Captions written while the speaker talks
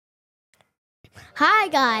Hi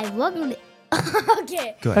guys, welcome to...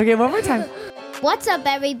 Okay. Go ahead. Okay, one more time. What's up,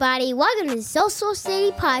 everybody? Welcome to the Social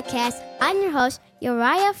City Podcast. I'm your host,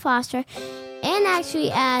 Uriah Foster, and actually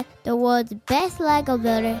the world's best Lego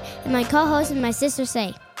builder. And my co-host and my sister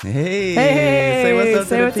Say. Hey, Hey, say what's up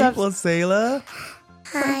say to what's the up. people, Sayla.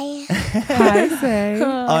 Hi. Hi, Say.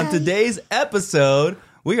 On today's episode,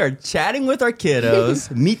 we are chatting with our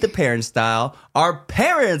kiddos, meet the parent style. Our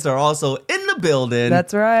parents are also in the building.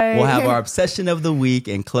 That's right. We'll have our obsession of the week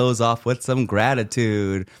and close off with some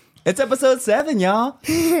gratitude. It's episode 7, y'all.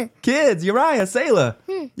 Kids, Uriah, Sayla,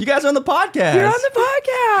 you guys are on the podcast. You're on the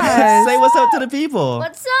podcast. Say what's up to the people.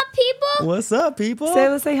 What's up, people? What's up, people? Say,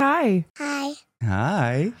 let's say hi. Hi.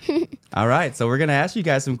 Hi. All right, so we're going to ask you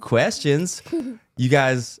guys some questions. You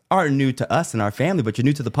guys aren't new to us and our family, but you're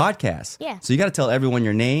new to the podcast. Yeah. So you got to tell everyone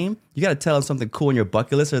your name. You got to tell them something cool on your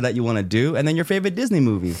bucket list or that you want to do, and then your favorite Disney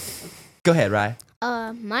movie. Go ahead, Rye.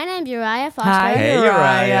 My name's Uriah Foster. Hi, Hey,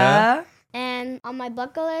 Uriah. And on my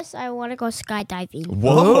bucket list, I want to go skydiving.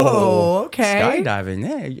 Whoa, okay. Skydiving.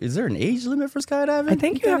 Yeah. Is there an age limit for skydiving? I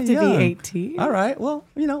think you have to Kinda young. be 18. All right. Well,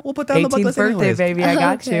 we'll put that on the bucket 18th list birthday, anyways. baby. I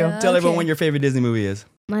got Okay. you. Tell everyone Okay. when your favorite Disney movie is.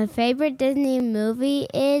 My favorite Disney movie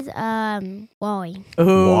is Wall-E.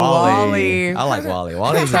 Ooh, Wally. I like Wally.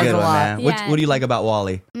 Wally's a Says good a one, lot. man. Yeah. What do you like about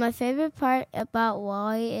Wally? My favorite part about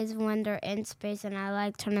Wall-E is when they're in space and I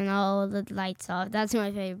like turning all the lights off. That's my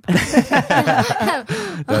favorite part.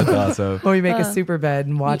 That's awesome. Or we make a super bed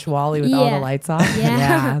and watch Wally with all the yeah. lights off.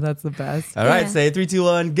 Yeah. That's the best. All right, Yeah. say 3, 2,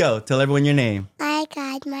 1, go. Tell everyone your name. Hi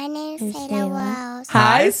guys, my name is Sayla. Sayla Wells.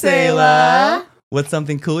 Hi, Sayla. What's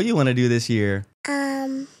something cool you want to do this year?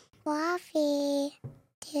 Fluffy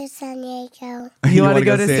to San Diego. You want wanna to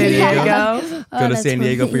go to San Diego? Go to that's San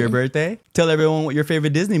Diego for your funny. birthday? Tell everyone what your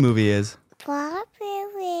favorite Disney movie is. Fluffy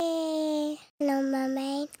with Little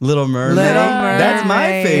Mermaid. Little Mermaid. Little That's my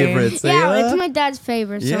Mermaid. favorite, Sayla. Yeah, it's my dad's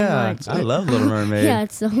favorite so Yeah, much. I love Little Mermaid. Yeah,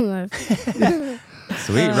 it's so much.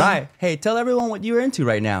 Sweet, right. Hey, tell everyone what you're into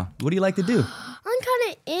right now. What do you like to do? I'm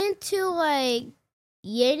kind of into like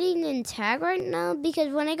Yeti and tag right now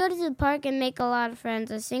because when I go to the park and make a lot of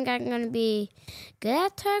friends, I think I'm going to be good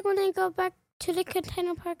at tag when I go back to the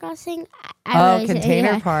container park. I think.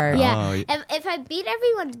 Container park. Yeah. Oh, If I beat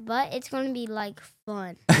everyone's butt, it's going to be like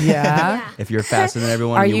fun. Yeah. if you're faster than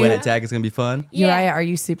everyone Are and you win you- at tag, it's going to be fun. Uriah, are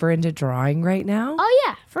you super into drawing right now? Oh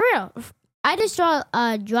yeah, for real. I just draw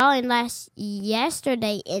drawing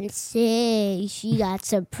yesterday and say she got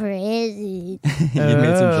some present. You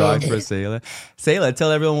made some drawings for Sayla. Sayla,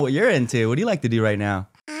 tell everyone what you're into. What do you like to do right now?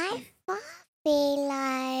 I Fluffy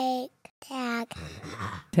like tag.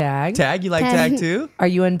 Tag. Tag? You like tag too? Are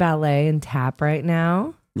you in ballet and tap right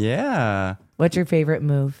now? Yeah. What's your favorite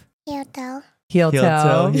move? Hildo. Heel Heel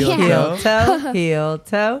toe. toe, heel Heel toe. Heel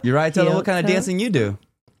toe. You're right. Tell them Heel what kind of toe. dancing you do.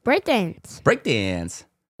 Breakdance, Breakdance.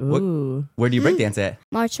 Ooh. Where do you breakdance at?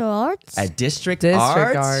 martial arts. At District District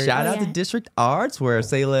Arts. Arts. Shout out to Yeah. District Arts where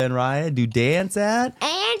Sayla and Raya do dance at.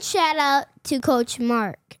 And shout out to Coach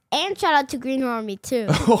Mark. And shout out to Green Army too.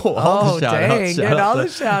 Oh, dang. Get all the to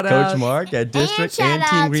shout Coach outs. Mark at And District shout and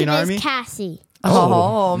Team out Green to Army. Miss Cassie.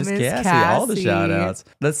 Oh, Miss Miss Cassie. All the Cassie. shout outs.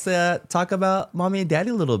 Let's talk about mommy and daddy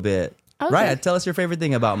a little bit. Okay. Raya, tell us your favorite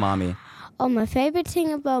thing about mommy. Oh, my favorite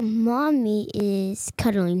thing about mommy is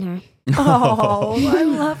cuddling her. Oh, I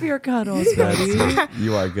love your cuddles, buddy.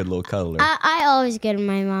 You are a good little cuddler. I always get in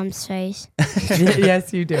my mom's face. Yes, you do.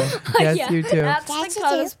 Yes, you do. That's Yes, the you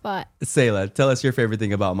cuddle do. spot. Sayla, tell us your favorite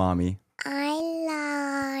thing about mommy.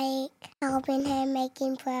 I like helping her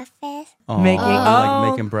making breakfast. Aw, Making- you like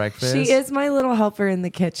oh, making breakfast. She is my little helper in the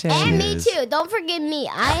kitchen. And me is. too. Don't forget me.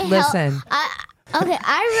 Listen.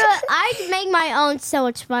 I make my own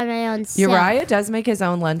sandwich by my own self. Uriah does make his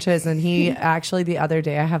own lunches, and he actually the other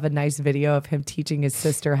day I have a nice video of him teaching his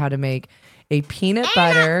sister how to make a peanut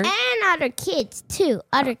butter. And other kids too.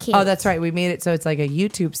 Other kids. Oh, that's right. We made it so it's like a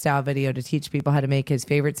YouTube style video to teach people how to make his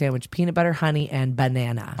favorite sandwich: peanut butter, honey, and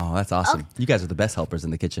banana. Oh, that's awesome. You guys are the best helpers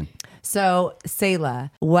in the kitchen. So, Sayla,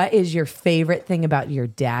 what is your favorite thing about your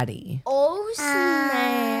daddy? Oh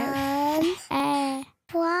snap.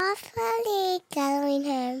 Fluffy cuddling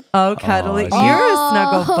him. Oh, cuddly. Oh, You're a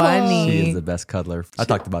snuggle bunny. She is the best cuddler. I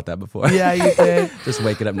talked about that before. Yeah, you did. Just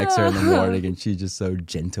waking up next to her in the morning and she's just so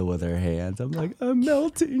gentle with her hands. I'm like, I'm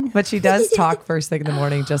melting. But she does talk first thing in the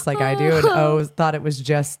morning, just like I do. And thought it was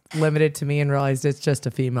just limited to me and realized it's just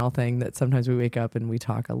a female thing that sometimes we wake up and we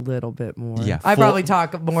talk a little bit more. Yeah, I full- probably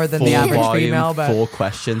talk more than Full the average volume, female, but full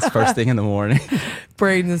questions first thing in the morning.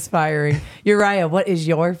 brain is firing. Uriah, what is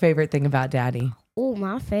your favorite thing about daddy? Oh,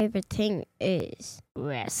 my favorite thing is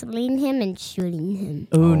wrestling him and shooting him.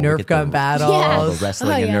 Ooh, Oh, Nerf get gun the- battles. Yeah. All the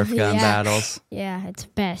wrestling Oh, and yeah, Nerf gun yeah. battles. Yeah, it's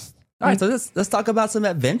best. All right, so let's talk about some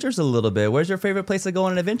adventures a little bit. Where's your favorite place to go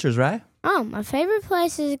on adventures, right? Oh, my favorite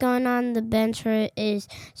place is going on the adventure is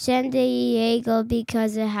San Diego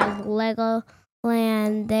because it has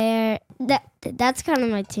Legoland there. That's kind of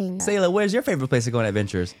my thing. Sayla, where's your favorite place to go on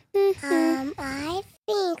adventures? I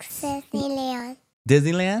think Disneyland.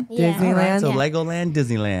 Disneyland? Yeah. Disneyland? All right, so Yeah. Legoland,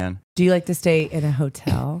 Disneyland. Do you like to stay in a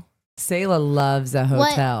hotel? Sayla loves a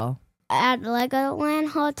hotel. At Legoland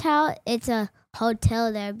Hotel, it's a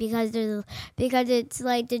hotel there because it's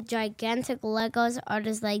like the gigantic Legos are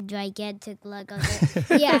just like gigantic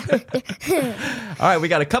Legos. Yeah. All right, we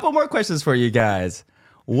got a couple more questions for you guys.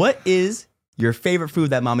 What is your favorite food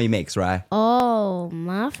that mommy makes, right? Oh,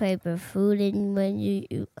 my favorite food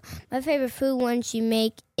my favorite food when she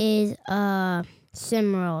make is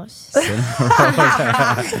cinnamon rolls.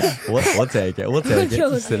 We'll take it. We'll take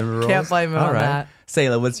it. Cinnamon rolls. Can't blame him All on right. that.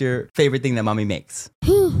 Sayla, what's your favorite thing that mommy makes?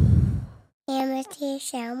 Ham and cheese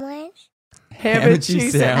sandwich. Ham and and cheese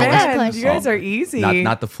cheese sandwich. sandwich. I Man, you guys are easy.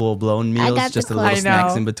 Not the full-blown meals, got just the a little close. snacks I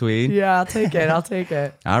know. in between. Yeah, I'll take it. I'll take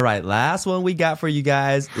it. All right, last one we got for you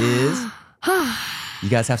guys is, you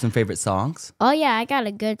guys have some favorite songs? Oh yeah, I got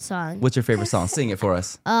a good song. What's your favorite song? Sing it for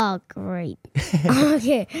us. Oh, great.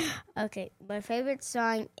 Okay. My favorite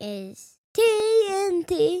song is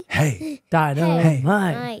TNT. Hey, Dynamite.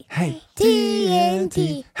 Night. hey,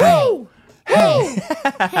 TNT. Hey. Hey.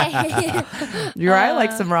 Uriah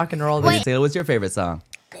likes some rock and roll. Sayla, what's your favorite song?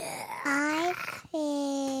 I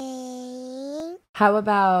think How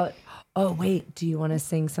about, oh, wait, do you want to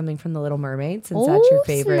sing something from The Little Mermaid since that's your Oh,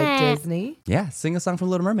 favorite snap. Disney? Yeah, sing a song from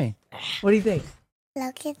Little Mermaid. What do you think?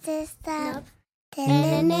 look at this stuff.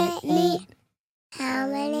 Neat. How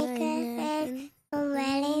many Christmas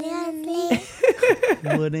ready to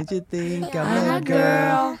sleep? Wouldn't you think I'm I'm a a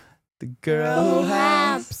girl? The girl who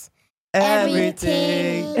has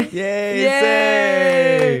everything. everything. Yay! Yay!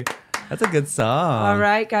 Say. That's a good song. All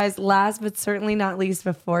right, guys. Last but certainly not least,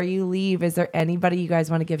 before you leave, is there anybody you guys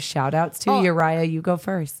want to give shout outs to? Oh. Uriah, you go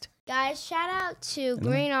first. Guys, shout out to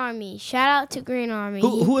Green Army. Shout out to Green Army.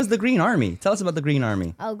 Who is the Green Army? Tell us about the Green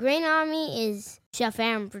Army. Oh, Green Army is Chef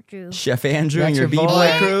Andrew. Chef Andrew and That's your your B-Boy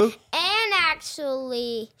boy. crew. And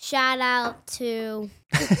actually, shout out to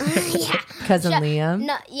yeah, Cousin Shout- Liam.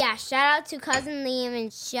 no, yeah, shout out to Cousin Liam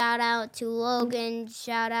and shout out to Logan.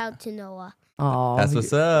 Shout out to Noah. Oh, That's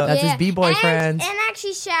what's up. That's his Yeah, B-boy and, friends. And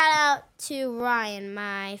actually, shout out to Ryan,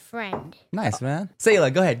 my friend. Nice, man.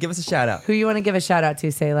 Sayla, go ahead. Give us a shout out. Who you want to give a shout out to,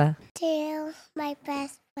 Sayla? To my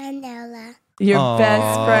best friend Ella. Your Aw,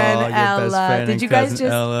 best friend your Ella. best friend Did and you guys cousin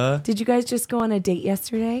just Ella. Did you guys just go on a date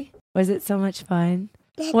yesterday? Was it so much fun?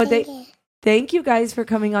 I What they- think it- Thank you guys for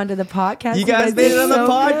coming onto the podcast. You guys made did it on the so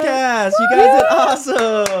good. podcast. You guys did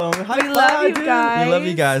awesome. High We love five, you dude. guys. We love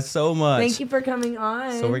you guys so much. Thank you for coming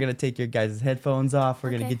on. So we're gonna take your guys' headphones off. We're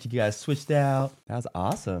gonna Okay. get you guys switched out. That was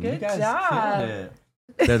awesome. Good you guys job. killed it.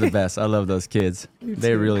 They're the best. I love those kids.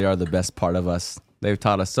 They really are the best part of us. They've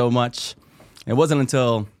taught us so much. It wasn't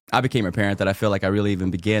until I became a parent that I feel like I really even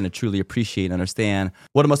began to truly appreciate and understand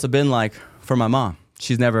what it must have been like for my mom.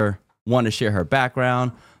 She's never wanted to share her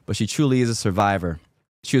background, but she truly is a survivor.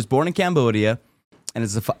 She was born in Cambodia and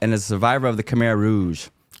is a survivor of the Khmer Rouge.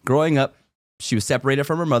 Growing up, she was separated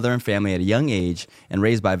from her mother and family at a young age and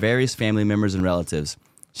raised by various family members and relatives.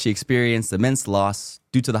 She experienced immense loss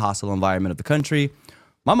due to the hostile environment of the country.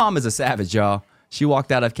 My mom is a savage, y'all. She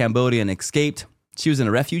walked out of Cambodia and escaped. She was in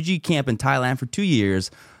a refugee camp in Thailand for 2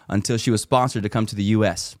 years until she was sponsored to come to the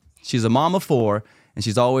U.S. She's a mom of 4, and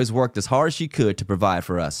she's always worked as hard as she could to provide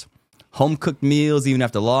for us. Home-cooked meals even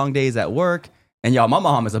after long days at work. And y'all, my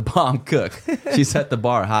mom is a bomb cook. She set the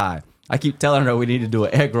bar high. I keep telling her we need to do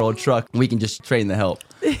an egg roll truck. We can just train the help.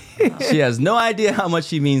 She has no idea how much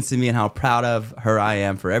she means to me and how proud of her I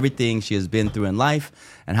am for everything she has been through in life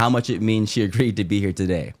and how much it means she agreed to be here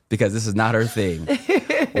today because this is not her thing.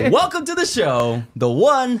 Welcome to the show, the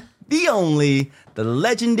one, the only, the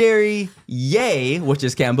legendary Yay, which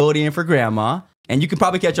is Cambodian for grandma. And you can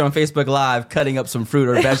probably catch her on Facebook Live cutting up some fruit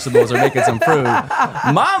or vegetables or making some fruit.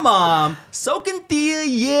 My mom, Soaking Thea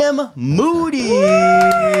Yim Moody.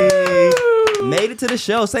 Made it to the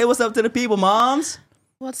show. Say what's up to the people, moms.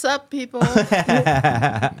 What's up, people?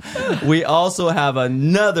 We also have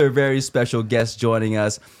another very special guest joining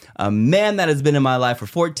us, a man that has been in my life for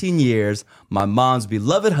 14 years, my mom's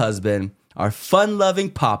beloved husband, our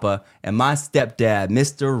fun-loving papa, and my stepdad,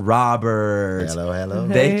 Mr. Roberts. Hello, hello.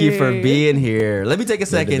 Thank you for Hey. being here. Let me take a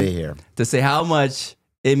second be here. to say how much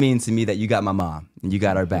it means to me that you got my mom and you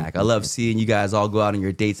got her back. I love seeing you guys all go out on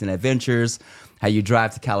your dates and adventures, how you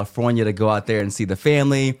drive to California to go out there and see the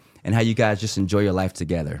family, and how you guys just enjoy your life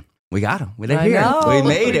together. We got them. They're I here. know. We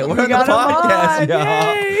made it. We're We on the got 'em podcast, on.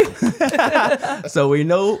 y'all. Yay. So we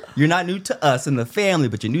know you're not new to us in the family,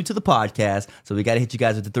 but you're new to the podcast. So we got to hit you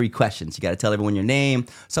guys with the 3 questions. You got to tell everyone your name,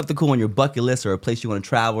 something cool on your bucket list, or a place you want to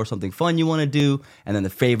travel, or something fun you want to do, and then the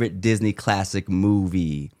favorite Disney classic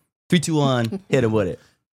movie. 3, 2, 1, hit him with it.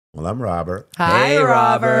 Well, I'm Robert, Hi, Hey,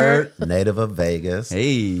 Robert. native of Vegas.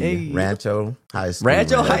 Hey. Rancho High School.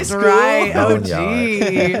 Rancho man. High That's School. right.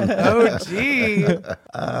 Boneyard.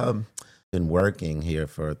 OG. Been working here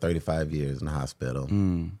for 35 years in the hospital.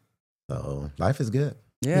 So life is good.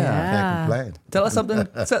 Yeah. Can't complain. Tell us something.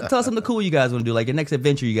 Tell us something cool you guys want to do, like your next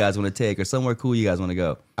adventure you guys want to take, or somewhere cool you guys want to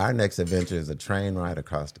go. Our next adventure is a train ride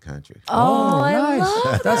across the country. Oh, I nice.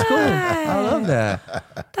 love That's cool. that. I love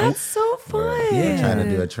that. That's so fun. We're trying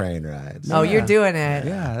to do a train ride. Oh, you're doing it.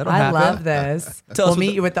 Yeah, that'll I happen. love this. Tell us We'll what meet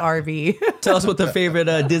the- you with the RV. Tell us what the favorite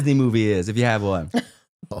Disney movie is, if you have one.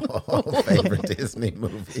 Favorite Disney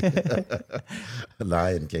movie.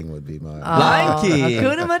 Lion King would be mine. Lion King.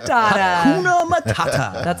 Hakuna Matata. Hakuna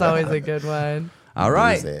Matata. That's always a good one. All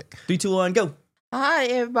right. Music. 3, 2, 1, go. Hi,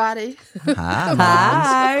 everybody. Hi, moms.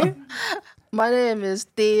 Hi. My name is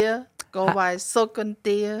Thea. Go by Sokan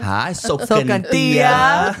Thea. Hi,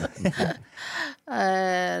 Socantia. Socantia.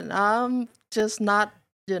 And I'm just not,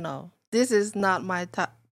 this is not my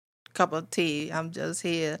cup of tea. I'm just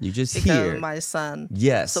here You just because here. of my son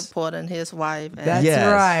Yes. supporting his wife. And That's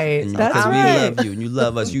right. And That's because we right. love you and you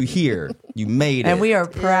love us. You here. You made it. And we are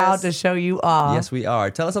proud Yes. to show you off. Yes, we are.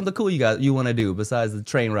 Tell us something cool you want to do besides the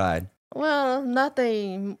train ride. well,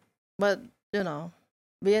 nothing but,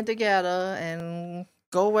 being together and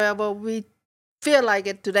go wherever we feel like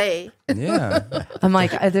it today. Yeah. I'm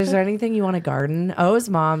like, is there anything you want to garden? O's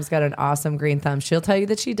mom's got an awesome green thumb. She'll tell you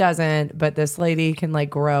that she doesn't, but this lady can like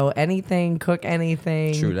grow anything, cook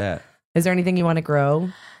anything. True that. Is there anything you want to grow?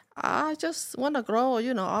 I just want to grow,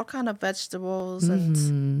 all kind of vegetables and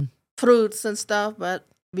Mhm. fruits and stuff, but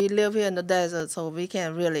we live here in the desert, so we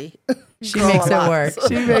can't really. She grow makes a it lot. work.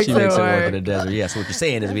 She makes She it makes it work work. in the desert. Yeah, so what you're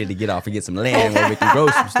saying is we need to get off and get some land where we can grow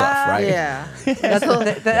some stuff, right? Yeah. That's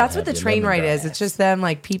what the your train ride is. lemongrass. It's just them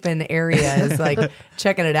like peeping areas, like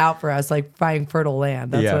checking it out for us, like finding fertile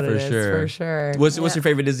land. That's Yeah, what for it is sure. for sure. What's Yeah. your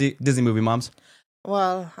favorite Disney movie, moms?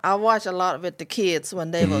 Well, I watch a lot with the kids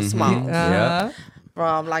when they were small. Yeah.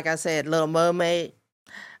 From, like I said, Little Mermaid,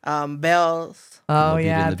 Bells, Oh Beauty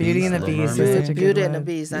yeah, and the Beauty and the Beast, Beast Little is Mermaid. such a good Beauty one. and the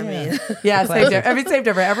Beast. I Yeah. mean, Yeah, same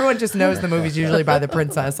different. Everyone just knows the movies usually by the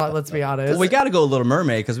princess. Let's be honest. Well, we got to go Little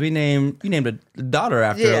Mermaid because you named a daughter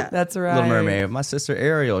after Yeah. That's right. Little Mermaid. My sister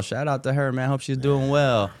Ariel. Shout out to her, man. Hope she's doing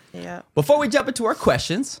well. yeah. Before we jump into our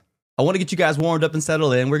questions, I want to get you guys warmed up and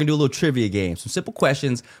settled in. We're gonna do a little trivia game. Some simple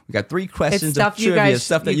questions. We got 3 questions It's stuff of you trivia, guys,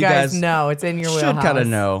 stuff that you guys know. It's in your should wheelhouse. kind of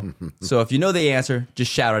know. So if you know the answer,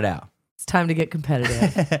 just shout it out. It's time to get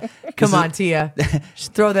competitive. Come on, Tia.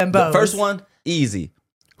 Just throw them bows. The first one, easy.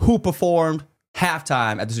 Who performed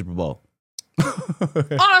halftime at the Super Bowl?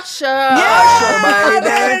 Usher!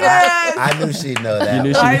 I knew she'd know that. You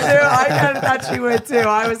knew I she knew. I kind of thought she would too.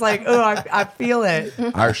 I was like, oh, I feel it.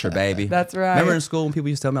 Usher, baby. That's right. Remember in school when people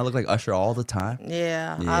used to tell me I look like Usher all the time?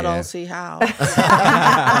 Yeah, Yeah. I don't see how. I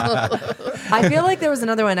feel like there was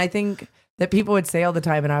another one. I think that people would say all the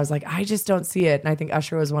time, and I was like, I just don't see it. And I think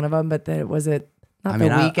Usher was one of them. But then was it not the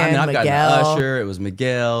Weeknd? I've gotten Miguel. Usher. It was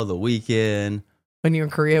Miguel, The Weeknd, When you were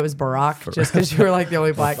in Korea, it was Barack, just because you were like the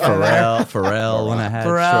only black guy there. Pharrell when I had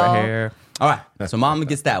Pharrell. short hair. All right, so Mama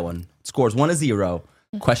gets that one. Scores 1-0.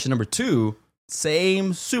 Question number 2,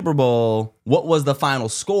 same Super Bowl. What was the final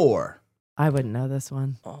score? I wouldn't know this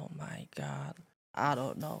one. Oh my God. I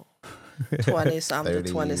don't know. 20-something,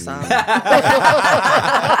 30. 20-something.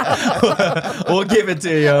 We'll give it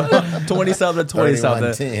to you. 20-something to 20-something.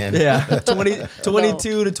 31-10. Yeah,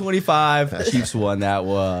 22 to 25. Chiefs won that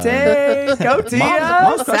one. Dang, go Tia.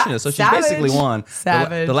 Mom's crushing it. So she Savage. basically won.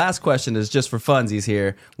 Savage. The last question is just for funsies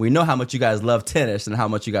here. We know how much you guys love tennis and how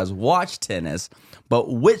much you guys watch tennis,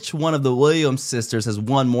 but which one of the Williams sisters has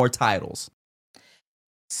won more titles?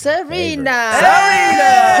 Serena.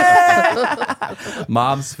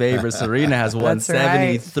 Mom's favorite, Serena, has won That's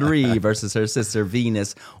right. 73 versus her sister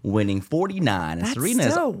Venus, winning 49. And That's Serena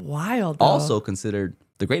is so wild. Though. also considered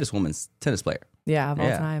the greatest women's tennis player. yeah, of all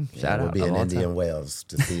time. Shout We'll out. be of in all Indian time. Wells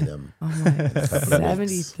to see them. Oh my, couple of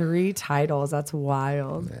 73 titles. That's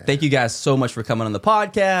wild. Thank you guys so much for coming on the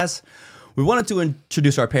podcast. We wanted to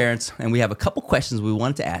introduce our parents, and we have a couple questions we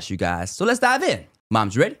wanted to ask you guys. So let's dive in.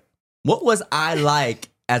 Moms, you ready? What was I like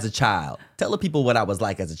as a child? Tell the people what I was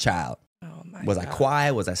like as a child. Oh my Was I God.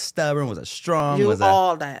 quiet? Was I stubborn? Was I strong? You was I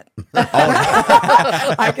all that.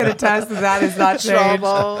 I can attest that that is not changed.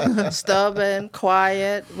 Trouble, stubborn,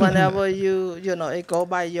 quiet, whenever you know, it go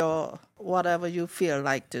by your, whatever you feel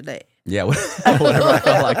like today. Yeah, whatever I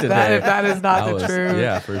felt like today. That is not I the was- truth.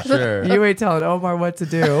 Yeah, for sure. You ain't telling Omar what to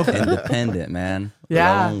do. Independent, man.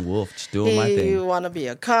 Yeah. Lone wolf, just doing my He thing. want to be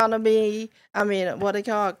a comedy. I mean, what they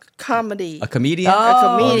call comedy. A comedian? Oh.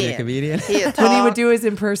 A Oh, comedian. a comedian? He When he talk, would do his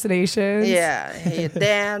impersonations. yeah, he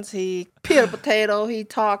dance, he peel potato, he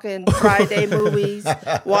talking Friday movies,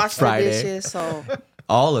 wash Friday. the dishes. So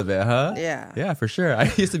All of it, huh? Yeah. Yeah, for sure.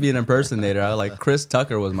 I used to be an impersonator. I was like, Chris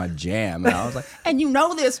Tucker was my jam. And I was like, and you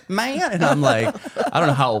know this, man. And I'm like, I don't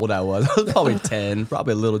know how old I was. I was probably 10,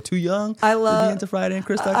 probably a little too young I to love- be into Friday and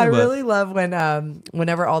Chris Tucker. I but really love when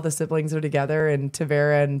whenever all the siblings are together and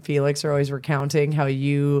Tavera and Felix are always recounting how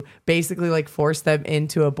you basically like forced them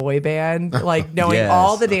into a boy band, like knowing Yes,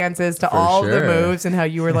 all the dances to for all the sure. moves and how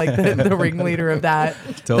you were like the ringleader of that,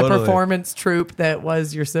 Totally. the performance troupe that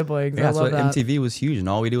was your siblings. Yeah, I that's love what that. MTV was huge, and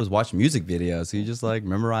all we did was watch music videos. So you just like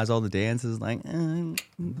memorize all the dances, like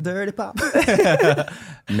dirty pop.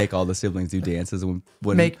 Make all the siblings do dances. When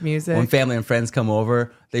Make music. When family and friends come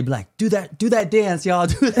over, they'd be like, "Do that dance, y'all.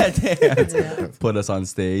 Do that dance." Put us on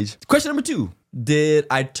stage. Question number 2: Did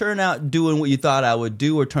I turn out doing what you thought I would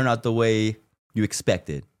do, or turn out the way you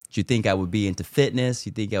expected? Did you think I would be into fitness?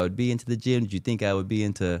 You think I would be into the gym? Did you think I would be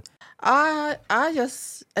into? I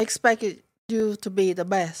just expected you to be the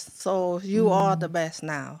best. So you are the best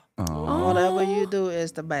now. Oh, Whatever you do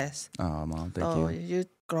is the best. oh, mom, thank So you. you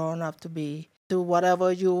grown up to do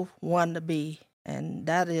whatever you want to be, and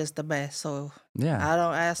that is the best. So Yeah, I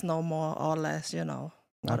don't ask no more or less, I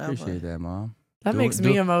whatever. appreciate that, mom. That Doing- makes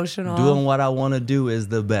me do- emotional. Doing what I want to do is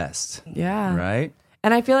the best, yeah. right?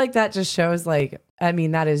 And I feel like that just shows like, I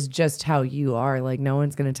mean, that is just how you are. Like no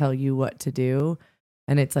one's going to tell you what to do.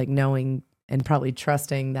 And it's like knowing and probably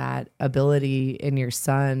trusting that ability in your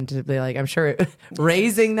son to be like, I'm sure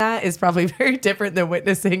raising that is probably very different than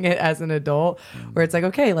witnessing it as an adult, where it's like,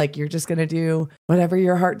 okay, like you're just going to do whatever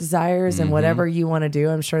your heart desires and whatever you want to do.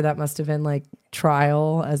 I'm sure that must have been like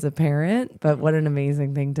trial as a parent, but what an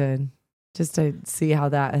amazing thing to just to see how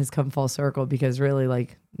that has come full circle, because really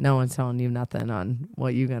like no one's telling you nothing on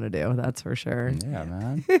what you're going to do. That's for sure. Yeah,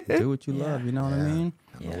 man. Do what you love. You know what I mean?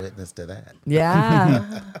 I'm a witness to that.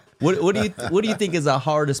 Yeah. What do you think is the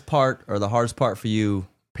hardest part, or the hardest part for you,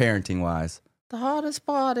 parenting wise? The hardest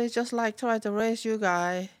part is just like trying to raise you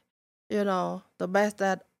guys, the best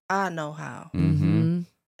that I know how. Mm-hmm.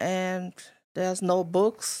 And there's no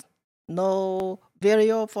books, no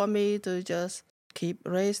video for me to just keep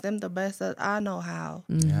raise them the best that I know how.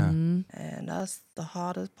 Mm-hmm. And that's the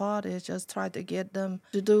hardest part, is just try to get them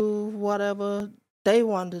to do whatever they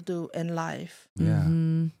want to do in life. Yeah.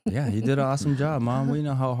 Mm-hmm. Yeah, you did an awesome job, Mom. We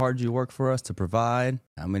know how hard you work for us to provide,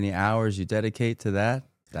 how many hours you dedicate to that.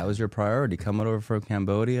 That was your priority, coming over from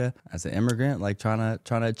Cambodia as an immigrant, like trying to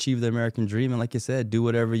achieve the American dream. And like you said, do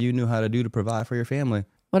whatever you knew how to do to provide for your family.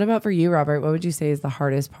 What about for you, Robert? What would you say is the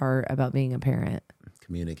hardest part about being a parent?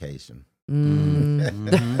 Communication.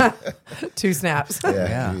 Mhm. 2 snaps.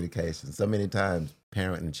 Yeah, communication. So many times,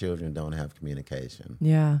 parent and children don't have communication.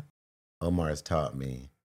 Yeah. Omar has taught me,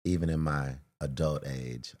 even in my adult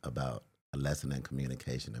age, about a lesson in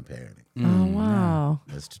communication and parenting. Oh, wow.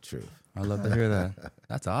 That's the truth. I love to hear that.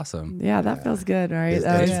 That's awesome. Yeah, that feels good, right? It's,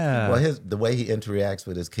 That was- yeah. Well, the way he interacts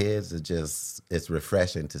with his kids is it's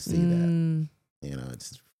refreshing to see that.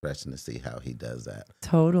 It's refreshing to see how he does that.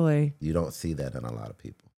 Totally. You don't see that in a lot of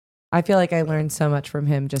people. I feel like I learned so much from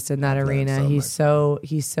him just in that I've learned arena. so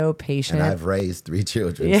He's so patient. And I've raised 3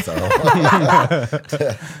 children, Yeah. so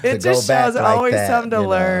It just shows always something to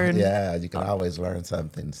learn. Yeah, you can always learn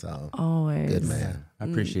something. So Always. good man, I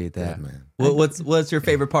appreciate that. good man. What's your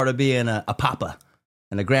favorite part of being a papa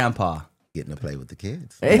and a grandpa? Getting to play with the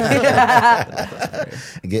kids, getting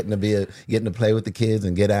to play with the kids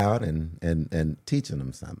and get out and teaching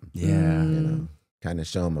them something. Yeah. Kind of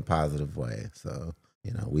show them a positive way. So.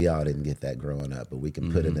 We all didn't get that growing up, but we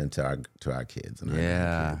can put it into our kids and our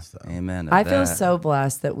Yeah. grandkids. So. Amen. to I feel that. so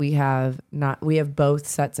blessed that we have both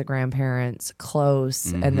sets of grandparents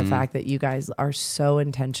close, and the fact that you guys are so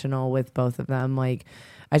intentional with both of them. Like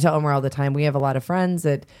I tell Omar all the time, we have a lot of friends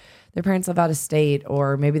that their parents live out of state,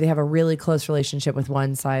 or maybe they have a really close relationship with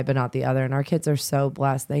one side but not the other. And our kids are so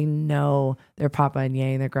blessed. They know their papa and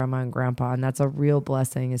yay and their grandma and grandpa. And that's a real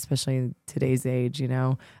blessing, especially in today's age,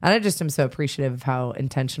 And I just am so appreciative of how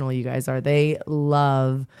intentional you guys are. They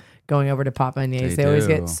love going over to Papa and Yays. They They always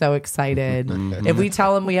do. get so excited. If we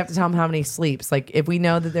tell them, we have to tell them how many sleeps. Like if we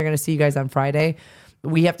know that they're going to see you guys on Friday,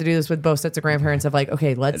 we have to do this with both sets of grandparents of like,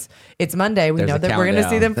 okay, it's Monday. We There's know a that we're going to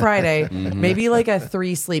see countdown. them Friday. Maybe like a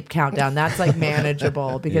 3 sleep countdown. That's like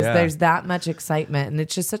manageable because Yeah. there's that much excitement. And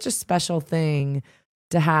it's just such a special thing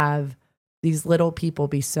to have these little people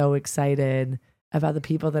be so excited about the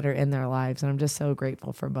people that are in their lives. And I'm just so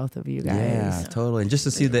grateful for both of you guys. Yeah, totally. And just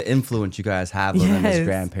to see the influence you guys have on them as Yes.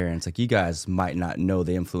 grandparents. Like, you guys might not know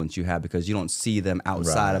the influence you have because you don't see them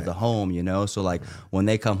outside of Right. the home, you know? So, like, when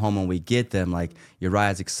they come home and we get them, like,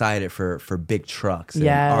 Uriah's excited for big trucks and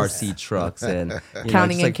Yes. RC trucks and, you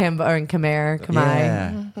Counting know, in just like, Khmer, Kamai.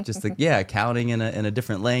 yeah, just like, yeah, counting in a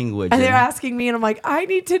different language. And they're asking me, and I'm like, I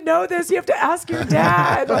need to know this. You have to ask your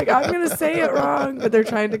dad. Like, I'm going to say it wrong. But they're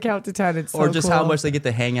trying to count to 10. It's so or just how cool. much they get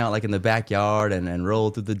to hang out like in the backyard and roll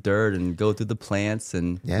through the dirt and go through the plants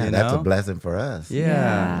and Yeah, you that's a know? blessing for us. Yeah.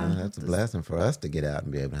 Yeah. That's a blessing for us to get out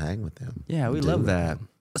and be able to hang with them. Yeah, we Do love with that. them.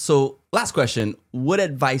 So, last question. What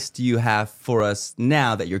advice do you have for us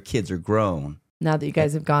now that your kids are grown? Now that you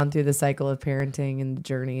guys have gone through the cycle of parenting and the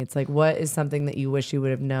journey, it's like, what is something that you wish you would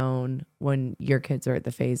have known when your kids are at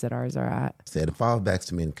the phase that ours are at? Said it falls back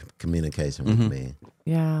to me in communication Mm-hmm. with me.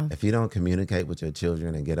 Yeah. If you don't communicate with your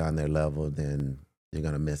children and get on their level, then you're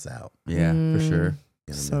gonna miss out. Yeah, for sure. You're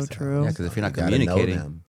gonna So miss out. true. Yeah, because if you're not You gotta know communicating,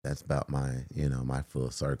 them. That's about my full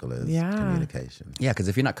circle is Yeah. communication. yeah, because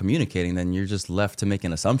if you're not communicating, then you're just left to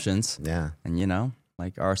making assumptions, Yeah. and you know,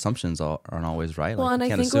 like our assumptions aren't always right. Well, like, and we I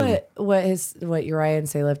can't think assume. what Uriah and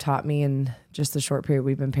Sayla have taught me in just the short period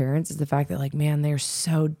we've been parents is the fact that, like, man, they're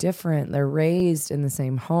so different. They're raised in the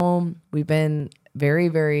same home. We've been very,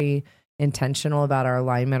 very intentional about our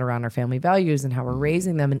alignment around our family values and how we're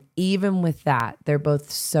raising them. And even with that, they're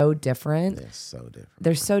both so different. They're so different.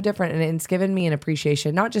 They're so different. And it's given me an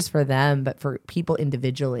appreciation, not just for them, but for people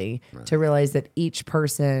individually to realize that each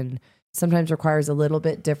person sometimes requires a little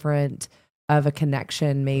bit different of a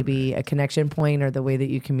connection, maybe a connection point or the way that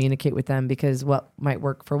you communicate with them, because what might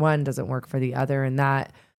work for one doesn't work for the other. And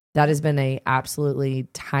that has been a absolutely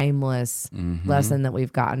timeless lesson that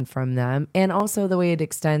we've gotten from them. And also the way it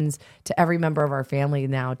extends to every member of our family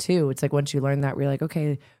now too. It's like, once you learn that, we're like,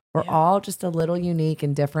 okay, we're all just a little unique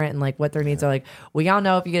and different, and like what their needs are. Like, we all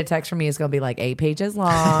know if you get a text from me, it's going to be like 8 pages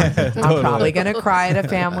long. I'm probably going to cry at a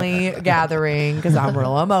family gathering because I'm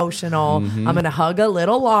real emotional. I'm going to hug a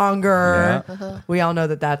little longer. We all know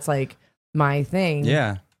that that's like my thing.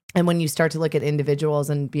 Yeah. And when you start to look at individuals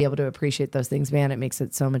and be able to appreciate those things, man, it makes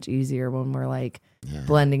it so much easier when we're like Yeah.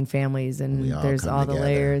 blending families and We all there's come all the together.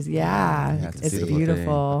 layers. Yeah, Yeah, it's a it's beautiful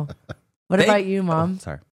beautiful. What Thank- about you, Mom?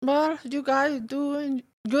 Sorry. Well, you guys doing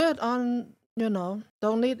good on,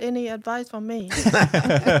 don't need any advice from me.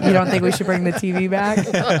 You don't think we should bring the TV back?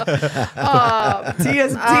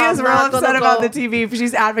 Tia's I'm real not upset gonna about go- the TV.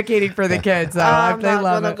 She's advocating for the kids. So I'm they not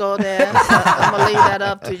love gonna it. go there. I'm gonna leave that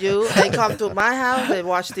up to you. They come to my house, they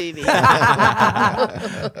watch TV.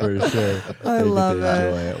 For sure. I love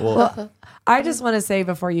it. Well, I just want to say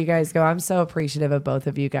before you guys go, I'm so appreciative of both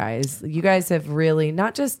of you guys. You guys have really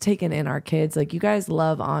not just taken in our kids, like you guys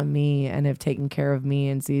love on me and have taken care of me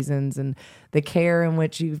in seasons, and the care in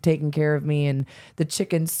which you've taken care of me, and the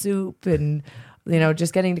chicken soup, and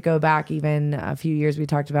just getting to go back even a few years. We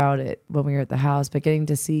talked about it when we were at the house, but getting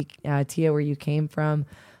to see Tia, where you came from.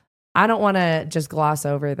 I don't want to just gloss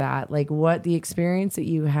over that. Like, what the experience that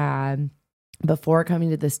you had before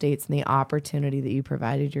coming to the States and the opportunity that you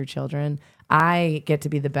provided your children, I get to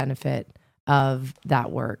be the benefit of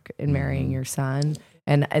that work in marrying your son.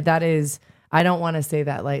 And that is, I don't want to say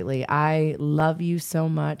that lightly. I love you so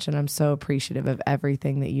much, and I'm so appreciative of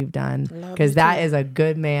everything that you've done, Love because you that too. is a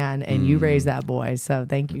good man, and you raised that boy. So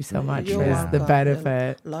thank you so much You're for the welcome.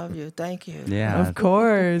 benefit. Love you. Thank you. Yeah. Of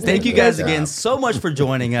course. Thank you Good guys job. again so much for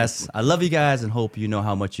joining us. I love you guys and hope you know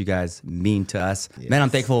how much you guys mean to us. Man, I'm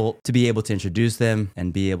thankful to be able to introduce them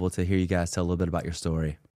and be able to hear you guys tell a little bit about your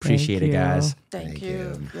story. Appreciate Thank it, you. guys. Thank Thank you.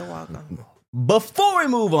 you. You're welcome. Before we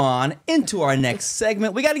move on into our next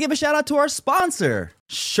segment, we got to give a shout out to our sponsor,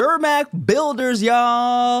 Shermack Builders,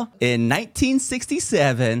 y'all. In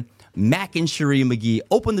 1967, Mac and Cherie McGee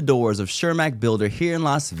opened the doors of Shermack Builder here in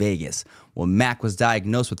Las Vegas. When Mac was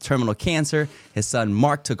diagnosed with terminal cancer, his son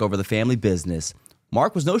Mark took over the family business.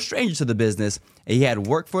 Mark was no stranger to the business, and he had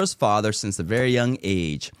worked for his father since a very young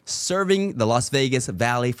age. Serving the Las Vegas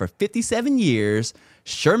Valley for 57 years,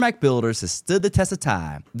 Shermack Builders has stood the test of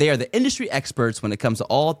time. They are the industry experts when it comes to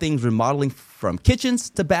all things remodeling, from kitchens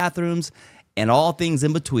to bathrooms and all things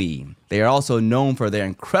in between. They are also known for their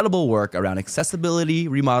incredible work around accessibility,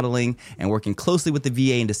 remodeling, and working closely with the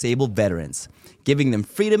VA and disabled veterans, giving them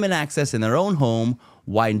freedom and access in their own home,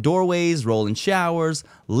 widened doorways, roll-in showers,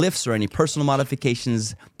 lifts, or any personal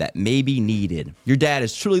modifications that may be needed. Your dad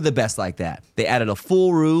is truly the best like that. They added a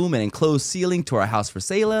full room and enclosed ceiling to our house for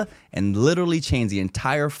Sayla and literally changed the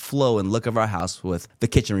entire flow and look of our house with the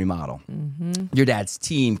kitchen remodel. Your dad's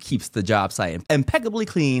team keeps the job site impeccably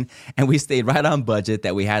clean, and we stayed right on budget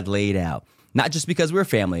that we had laid out. Not just because we're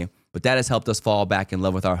family, but that has helped us fall back in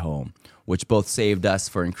love with our home, which both saved us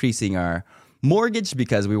for increasing our mortgage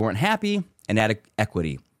because we weren't happy and added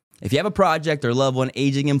equity. If you have a project or loved one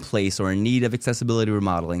aging in place or in need of accessibility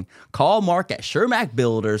remodeling, call Mark at Shermack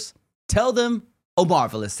Builders. Tell them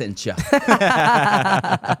Marvelous sent you.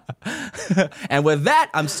 And with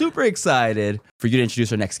that, I'm super excited for you to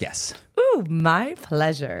introduce our next guest. Ooh, my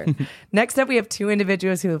pleasure. Next up, we have two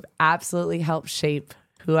individuals who have absolutely helped shape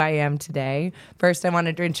who I am today. First, I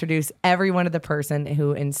wanted to introduce everyone to the person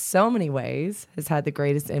who, in so many ways, has had the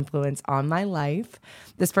greatest influence on my life.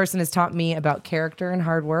 This person has taught me about character and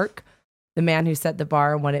hard work, the man who set the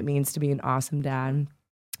bar on what it means to be an awesome dad,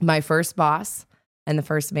 my first boss, and the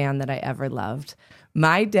first man that I ever loved.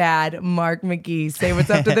 My dad, Mark McGee. Say what's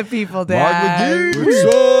up to the people, Dad. Mark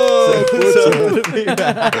McGee.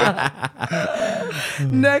 What's up?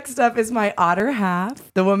 Next up is my otter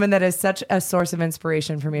half, the woman that is such a source of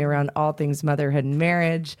inspiration for me around all things motherhood and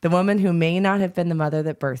marriage, the woman who may not have been the mother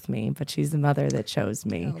that birthed me, but she's the mother that chose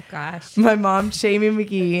me. Oh, gosh. My mom, Jamie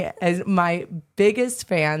McGee, as my biggest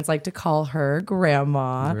fans like to call her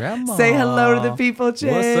Grandma. Grandma. Say hello to the people,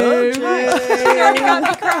 Jamie. What's up, Jamie? You already got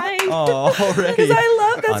me crying. Oh, already. Because I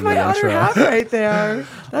love, that's On my the otter intro. half right there.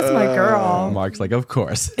 That's my girl. Mark's like, of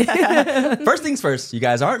course. First things first, you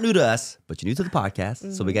guys aren't new to us, but you're new to the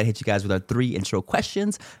podcast. So we got to hit you guys with our 3 intro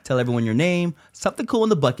questions. Tell everyone your name, something cool on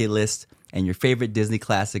the bucket list, and your favorite Disney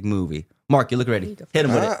classic movie. Mark, you look ready. Hit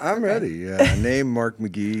him with it. I'm ready. Name Mark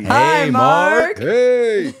McGee. Hi, Mark.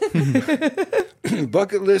 Hey.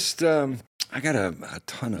 Bucket list. I got a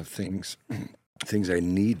ton of things I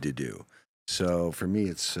need to do. So for me,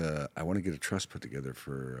 it's I want to get a trust put together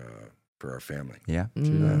for our family. Yeah.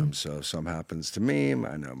 So if something happens to me,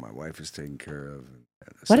 I know my wife is taken care of.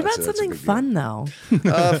 What about something fun, though?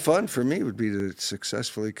 Fun for me would be to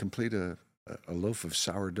successfully complete a loaf of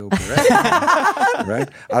sourdough bread. Right?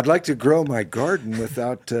 I'd like to grow my garden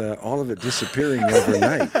without all of it disappearing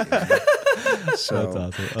overnight. So,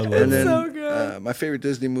 That's awesome. I love and it. then so good. my favorite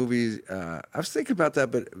Disney movie, I was thinking about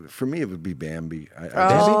that, but for me it would be Bambi.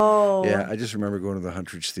 Oh. Yeah, I just remember going to the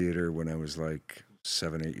Huntridge Theater when I was like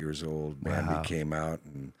 7, 8 years old. Bambi Wow. came out,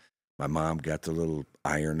 and my mom got the little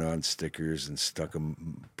iron-on stickers and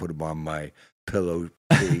put them on my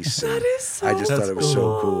pillowcase. That is so I just thought it was so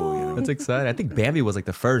cool. cool. You know? That's exciting. I think Bambi was like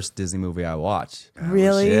the first Disney movie I watched.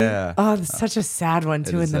 Really? Yeah. Oh, it's such a sad one,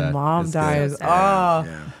 too, It when is the sad. mom It's dies. sad. Oh,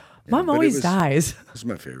 Yeah. mom But it always was- dies. It was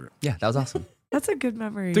my favorite. Yeah, that was awesome. That's a good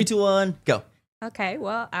memory. 3, 2, 1, go. Okay,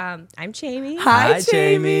 well, I'm Jamie. Hi,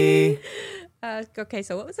 Jamie. Okay,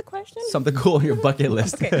 so what was the question? Something cool on your bucket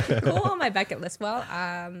list. Okay, cool on my bucket list. Well,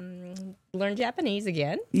 learn Japanese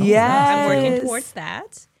again. Yes. I'm working towards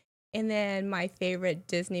that. And then my favorite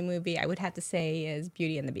Disney movie, I would have to say, is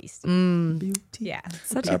Beauty and the Beast. Yeah,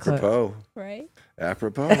 Such a good. Apropos. right?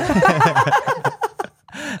 Apropos.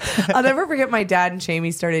 I'll never forget my dad and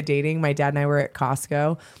Jamie started dating. My dad and I were at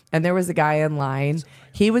Costco, and there was a guy in line.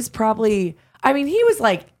 He was probably, he was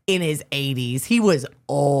like in his 80s. He was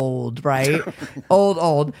old, right?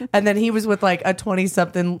 old. And then he was with like a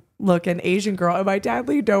 20-something looking Asian girl. And my dad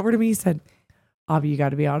leaned over to me. He said, Abby, you got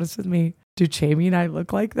to be honest with me. Do Jamie and I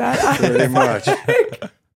look like that? Pretty much.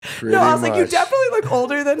 No, I was like, you much. definitely look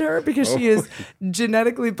older than her because she is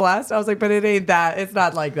genetically blessed. I was like, but it ain't that. It's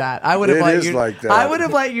not like that. I would have It let is you. like that. I would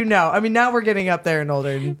have let you know. I mean, now we're getting up there and older.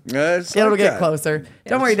 And It's it'll like get that. closer.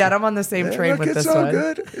 Don't worry, Dad. I'm on the same Yeah, train look, with it's this all one.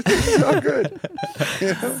 good. It's all good.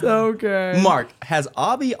 So good. Mark, has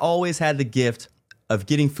Abby always had the gift of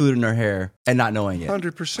getting food in her hair and not knowing it?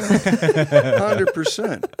 100%.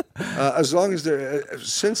 100%. As long as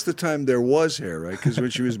since the time there was hair, right? Because when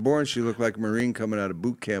she was born, she looked like a Marine coming out of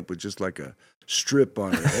boot camp with just like a strip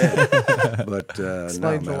on her head. But no,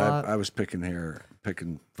 Explains a man, lot. I was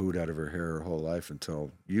picking food out of her hair her whole life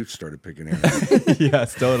until you started picking hair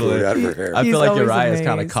Yes, totally. food out of her hair. I He's feel like always Uriah's kind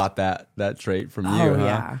of amazed. caught that trait from you, Oh, huh?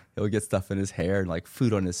 yeah. He'll get stuff in his hair and like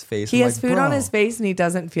food on his face. He I'm has like, food on "Bro." his face and he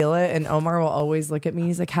doesn't feel it. And Omar will always look at me.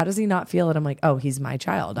 He's like, how does he not feel it? I'm like, oh, he's my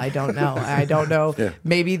child. I don't know. I don't know. Yeah.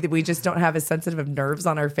 Maybe that we just don't have as sensitive of nerves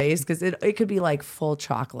on our face because it could be like full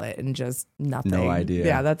chocolate and just nothing. No idea.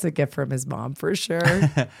 Yeah, that's a gift from his mom for sure.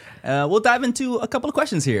 We'll dive into a couple of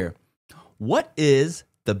questions here. What is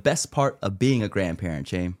the best part of being a grandparent,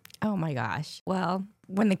 Shane? Oh my gosh. Well,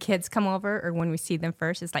 when the kids come over or when we see them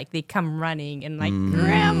first, it's like they come running and like,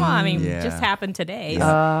 Grandma. I mean, yeah. just happened today.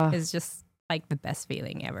 Yeah. It's just like the best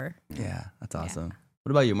feeling ever. Yeah, that's awesome. What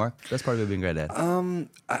about you, Mark? Best part of being a granddad?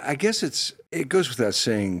 I guess it goes without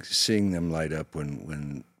saying, seeing them light up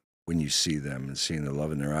when you see them and seeing the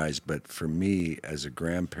love in their eyes. But for me, as a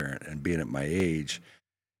grandparent and being at my age,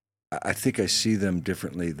 I think I see them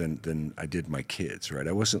differently than I did my kids, right?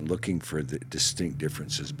 I wasn't looking for the distinct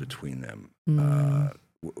differences between them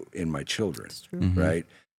in my children, right?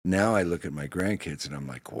 Now I look at my grandkids and I'm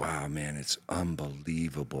like, wow, man, it's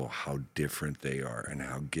unbelievable how different they are and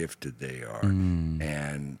how gifted they are.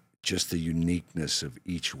 And just the uniqueness of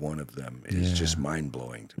each one of them is just mind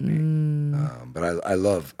blowing to me. But I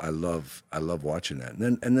love watching that.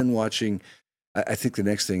 And then watching, I think the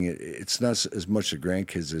next thing, it's not as much the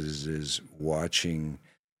grandkids as is watching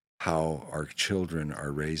how our children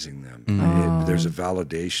are raising them. There's a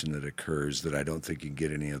validation that occurs that I don't think you can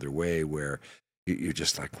get any other way, where you're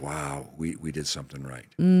just like, wow, we did something right.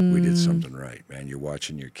 We did something right, man. You're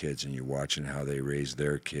watching your kids and you're watching how they raise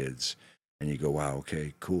their kids, and you go, wow,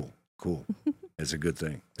 okay, cool. It's a good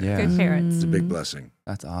thing. Yeah. Good parents. It's a big blessing.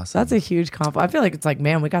 That's awesome. That's a huge compliment. I feel like it's like,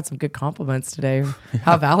 man, we got some good compliments today.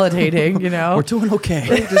 How validating, you know? We're doing okay.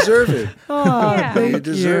 They deserve it. Oh, Yeah. thank You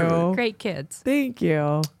deserve you. Great kids. Thank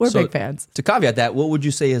you. We're So- big fans. To caveat that, what would you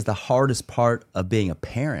say is the hardest part of being a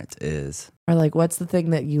parent is? Or like, what's the thing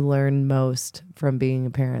that you learn most from being a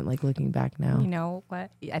parent, like looking back now? You know what?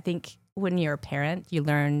 I think when you're a parent, you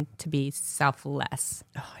learn to be selfless.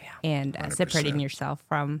 Oh, yeah. And 100%. separating yourself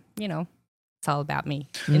from, it's all about me.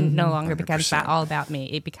 It no longer becomes 100%. all about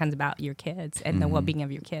me. It becomes about your kids and the well-being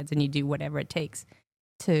of your kids. And you do whatever it takes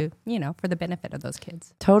to, for the benefit of those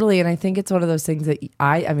kids. Totally. And I think it's one of those things that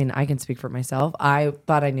I mean, I can speak for myself. I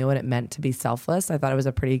thought I knew what it meant to be selfless. I thought I was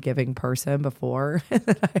a pretty giving person before. And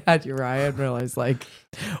then I had Uriah and realized, like,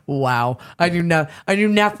 wow, I knew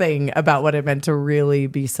nothing about what it meant to really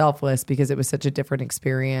be selfless, because it was such a different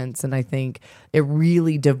experience. And I think it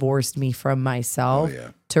really divorced me from myself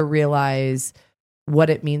to realize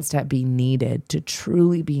what it means to be needed, to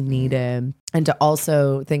truly be needed, and to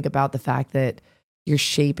also think about the fact that you're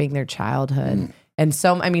shaping their childhood. And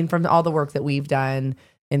so, I mean, from all the work that we've done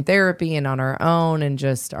in therapy and on our own and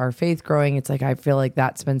just our faith growing, it's like, I feel like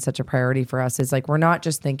that's been such a priority for us. Is like, we're not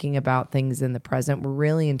just thinking about things in the present. We're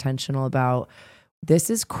really intentional about,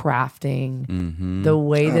 this is crafting the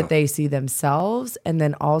way that they see themselves. And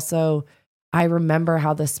then also, I remember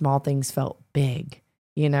how the small things felt big.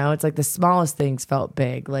 It's like the smallest things felt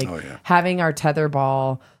big. Like having our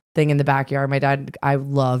tetherball thing in the backyard. My dad, I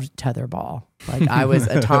loved tetherball. Like, I was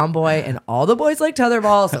a tomboy and all the boys liked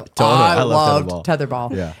tetherball. So I loved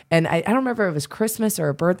tetherball. Yeah. And I don't remember if it was Christmas or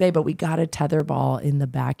a birthday, but we got a tetherball in the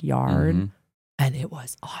backyard and it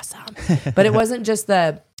was awesome. But it wasn't just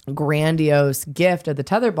the grandiose gift of the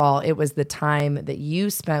tetherball. It was the time that you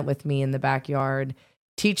spent with me in the backyard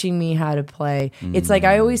teaching me how to play. It's like,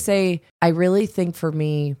 I always say, I really think for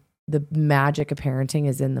me, the magic of parenting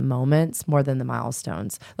is in the moments more than the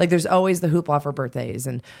milestones. Like, there's always the hoopla for birthdays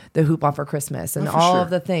and the hoopla for Christmas and all of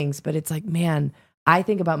the things. But it's like, man, I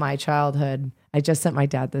think about my childhood. I just sent my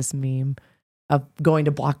dad this meme of going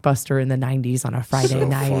to Blockbuster in the 90s on a Friday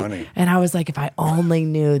night. Funny. And I was like, if I only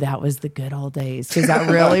knew that was the good old days. Because that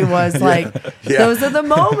really was like, those are the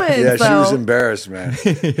moments. Yeah, she was though. embarrassed, man.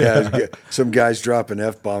 Some guys dropping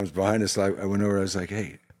F-bombs behind us. Like, I went over, I was like,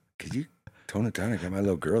 hey, could you tone it down? I got my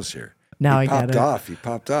little girls here. Now I He get it. He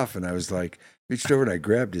popped off, and I was like, reached over and I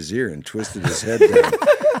grabbed his ear and twisted his head down.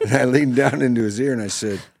 And I leaned down into his ear and I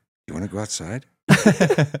said, you want to go outside?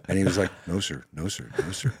 And he was like, no, sir.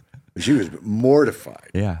 She was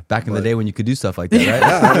mortified. Yeah. Back in the day when you could do stuff like that,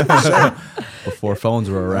 right? Yeah, 100%. Before phones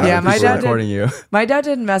were around. Yeah, my people were dad recording you. My dad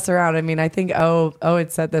didn't mess around. I mean, I think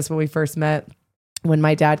had said this when we first met, when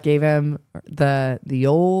my dad gave him the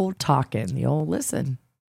old talking, the old listen,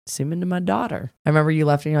 assuming to my daughter. I remember you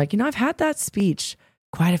left and you're like, I've had that speech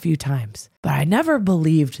quite a few times, but I never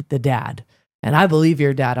believed the dad. And I believe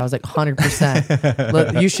your dad. I was like, 100%.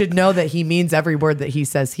 Look, you should know that he means every word that he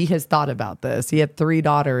says. He has thought about this. He had 3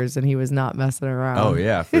 daughters and he was not messing around. Oh,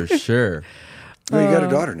 yeah, for sure. Well, you got a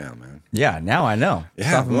daughter now, man. Yeah, now I know. Yeah,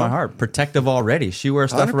 Stuff in my well- heart. Protective already. She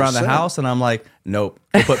wears stuff around the 100%. house, and I'm like, nope.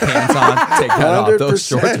 We'll put pants on. Take that off. Those 100%,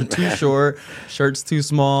 shorts are too man. short. Shirts too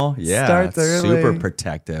small. Yeah, Starts early. super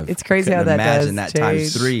protective. It's crazy how Couldn't that imagine does that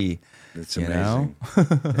times change. 3. It's You amazing. know?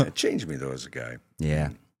 Yeah, it changed me, though, as a guy. Yeah.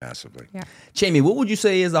 Massively. Yeah. Jamie, what would you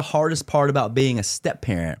say is the hardest part about being a step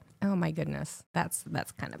parent? Oh my goodness. That's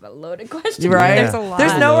kind of a loaded question. Right? There's a lot.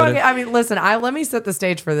 There's no one. Loaded. I mean, listen, let me set the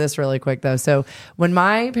stage for this really quick though. So when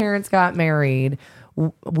my parents got married,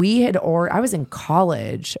 I was in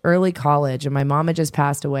college, early college, and my mom had just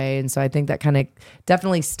passed away. And so I think that kind of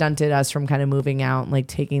definitely stunted us from kind of moving out and like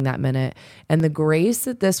taking that minute. And the grace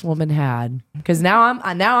that this woman had, because now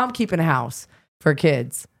I'm keeping a house for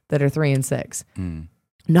kids that are 3 and 6.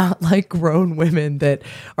 Not like grown women that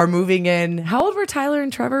are moving in. How old were Tyler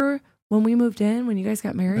and Trevor when we moved in, when you guys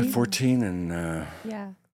got married? 14 and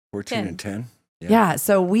Yeah. 14 10. and 10. Yeah.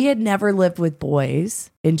 So we had never lived with boys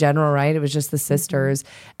in general, right? It was just the sisters.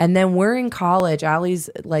 And then we're in college. Allie's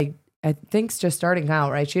like, I think's just starting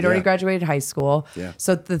out, right? She'd already Yeah. graduated high school. Yeah.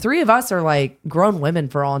 So the three of us are like grown women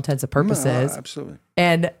for all intents and purposes. Absolutely.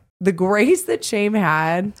 And the grace that Shame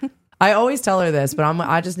had, I always tell her this, but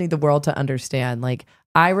I just need the world to understand. Like,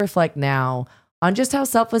 I reflect now on just how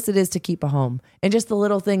selfless it is to keep a home and just the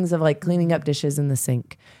little things of like cleaning up dishes in the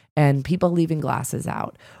sink and people leaving glasses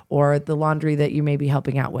out or the laundry that you may be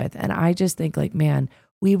helping out with. And I just think like, man,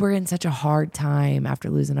 we were in such a hard time after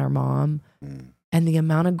losing our mom, and the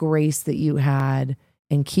amount of grace that you had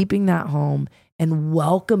in keeping that home and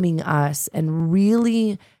welcoming us and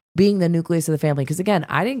really being the nucleus of the family. Because again,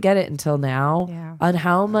 I didn't get it until now Yeah. on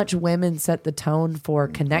how much women set the tone for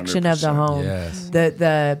connection of the 100%. home. Yes.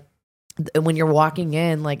 The when you're walking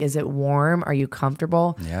in, like, is it warm? Are you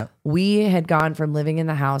comfortable? Yeah. We had gone from living in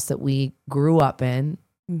the house that we grew up in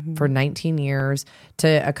for 19 years to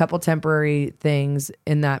a couple temporary things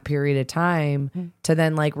in that period of time to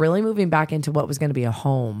then like really moving back into what was going to be a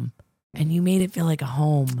home. And you made it feel like a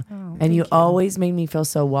home. And you always made me feel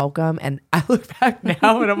so welcome. And I look back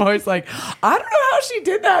now and I'm always like, I don't know how she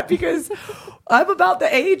did that because I'm about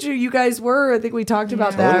the age you guys were. I think we talked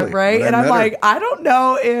about that, Totally. right? When I And I'm met her. like, I don't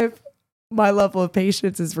know if my level of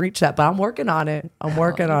patience has reached that, but I'm working on it. I'm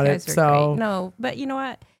working Oh, on you it. guys are So great. No, but you know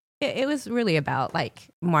what? It was really about like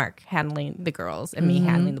Mark handling the girls and me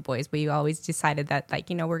handling the boys. We always decided that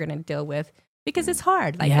like, you know, we're going to deal with because it's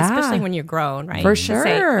hard, like Yeah. especially when you're grown, right? For To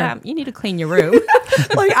say, sure. you need to clean your room.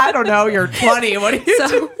 like, I don't know, you're 20. What are you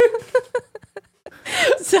doing?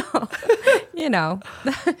 So, you know,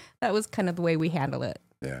 that was kind of the way we handle it.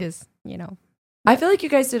 Yeah. Is, you know, I feel like you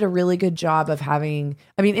guys did a really good job of having,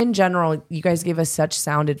 I mean, in general, you guys gave us such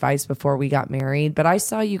sound advice before we got married, but I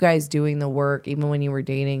saw you guys doing the work even when you were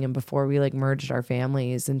dating and before we like merged our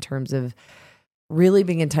families in terms of really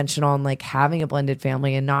being intentional on like having a blended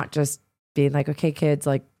family and not just being like, okay, kids,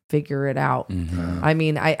 like figure it out. I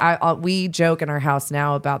mean, we joke in our house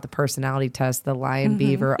now about the personality test, the lion,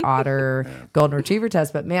 beaver, otter, golden retriever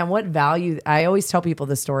test, but man, what value, I always tell people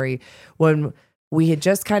the story when we had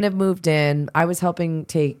just kind of moved in. I was helping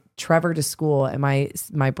take Trevor to school, and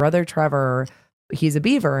my brother Trevor, he's a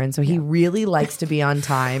beaver, and so he really likes to be on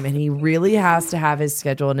time, and he really has to have his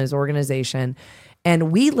schedule and his organization.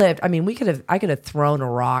 And we lived. I mean, I could have thrown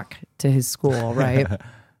a rock to his school, right?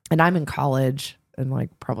 And I'm in college and like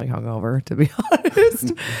probably hungover, to be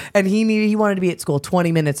honest. And he wanted to be at school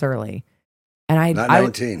 20 minutes early. And Not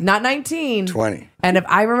 19. Not 19. 20. And if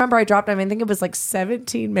I remember, I dropped him, I think it was like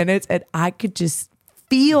 17 minutes, and I could just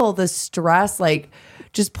feel the stress like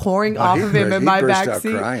just pouring off of him in my burst out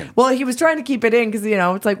backseat. crying. Well, he was trying to keep it in because, you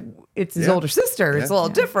know, it's like, it's his Yeah. older sister. It's a Yeah.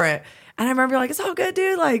 little different. And I remember like, it's all good,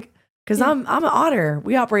 dude. Like, because I'm an otter.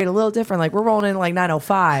 We operate a little different. Like, we're rolling in like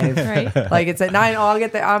 9:05. right? Like, it's at 9. Oh, I'll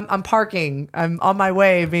get there. I'm parking. I'm on my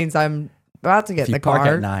way. It means I'm about to get If in you the car. park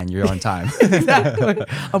at 9, you're on time. Exactly.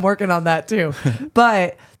 I'm working on that too.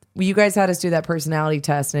 But you guys had us do that personality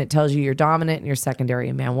test, and it tells you you're dominant and you're secondary.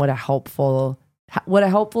 And man, what a helpful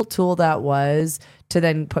tool that was to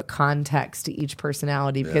then put context to each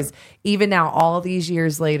personality. Because even now, all these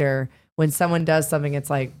years later, when someone does something, it's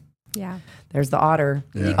like, Yeah. there's the otter.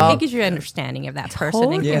 It gives you an understanding of that person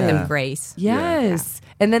and give Totally. them Yeah. grace. Yes.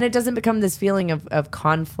 And then it doesn't become this feeling of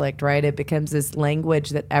conflict, right? It becomes this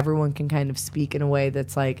language that everyone can kind of speak in a way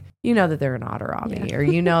that's like, you know that they're an otter, Robbie, or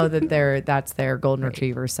you know that that's their golden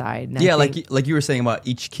retriever side. And I Yeah, think- like you were saying about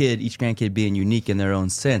each grandkid being unique in their own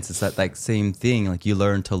sense. It's that like same thing. Like you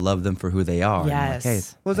learn to love them for who they are. And you're like, Yes.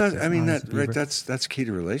 hey, Well, this I mean, honest that right. beaver. That's key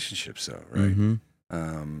to relationships, though, right? Mm-hmm.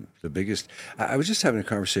 The biggest. I was just having a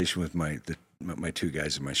conversation with my two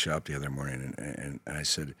guys in my shop the other morning, and I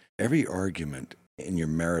said every argument in your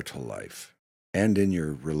marital life and in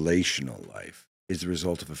your relational life is the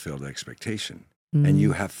result of a failed expectation, and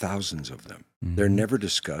you have thousands of them. They're never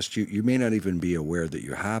discussed. You may not even be aware that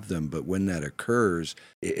you have them, but when that occurs,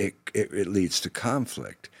 it leads to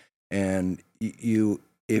conflict, and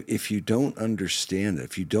If you don't understand it,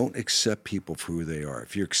 if you don't accept people for who they are,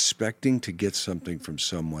 if you're expecting to get something from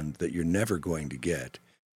someone that you're never going to get,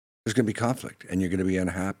 there's going to be conflict and you're going to be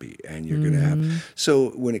unhappy and you're going to have.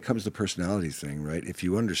 So when it comes to the personality thing, right, if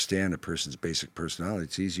you understand a person's basic personality,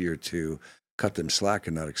 it's easier to cut them slack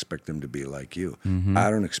and not expect them to be like you. Mm-hmm. I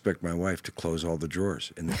don't expect my wife to close all the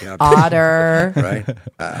drawers in the cabinet. Otter. Right?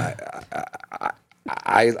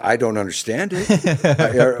 I don't understand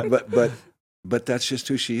it, but that's just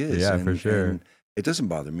who she is. Yeah, for sure. And it doesn't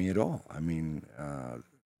bother me at all. I mean,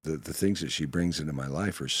 the things that she brings into my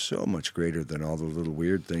life are so much greater than all the little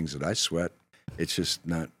weird things that I sweat It's just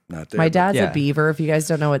not there. My dad's Yeah. a beaver. If you guys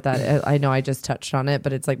don't know what that is, I know I just touched on it,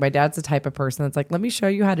 but it's like my dad's the type of person that's like, let me show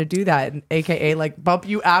you how to do that, and AKA like bump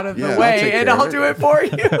you out of Yeah, the I'll way take and care of I'll it. do it for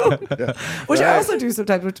you. Which I Right. also do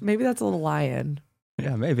sometimes, which maybe that's a little lion.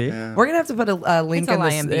 Yeah, maybe. Yeah. We're gonna have to put a link It's a in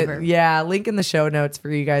lion the beaver. link in the show notes for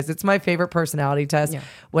you guys. It's my favorite personality test. Yeah.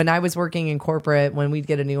 When I was working in corporate, when we'd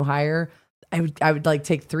get a new hire, I would like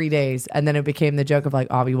take 3 days, and then it became the joke of like,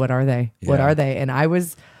 Avi, what are they? What Yeah. are they? And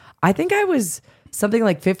I think I was something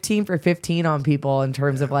like 15 for 15 on people in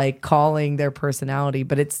terms of like calling their personality,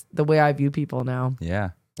 but it's the way I view people now. Yeah.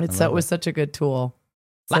 It was such a good tool.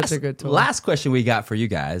 Such a good tool. Last question we got for you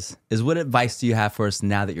guys is, what advice do you have for us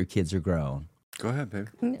now that your kids are grown? Go ahead,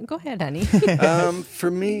 baby. Go ahead, honey.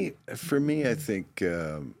 For me, I think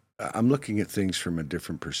I'm looking at things from a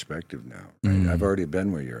different perspective now. Right? I've already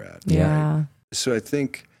been where you're at. Yeah. So I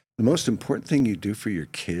think the most important thing you do for your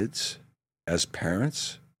kids as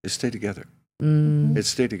parents is stay together. It's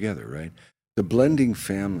stay together, right? The blending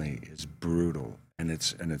family is brutal and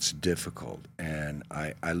it's difficult. And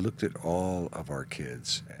I looked at all of our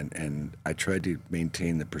kids and I tried to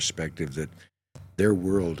maintain the perspective that their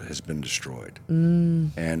world has been destroyed.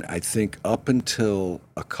 And I think up until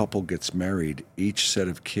a couple gets married, each set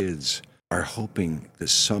of kids are hoping that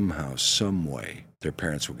somehow, some way, their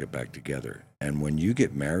parents will get back together. And when you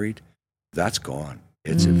get married, that's gone.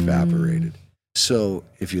 It's evaporated. So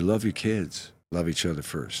if you love your kids, love each other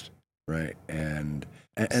first, right? And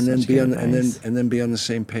then Such be good on advice. and then be on the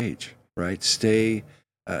same page, right? Stay.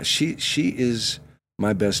 She is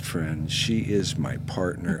my best friend. She is my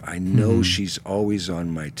partner. I know she's always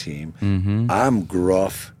on my team. I'm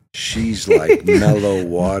gruff. She's like mellow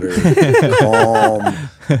water, calm.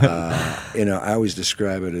 I always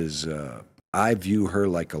describe it as I view her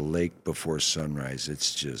like a lake before sunrise.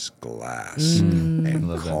 It's just glass and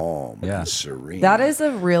Love that. calm Yeah. and serene. That is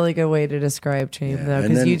a really good way to describe Chaim, Yeah, though, and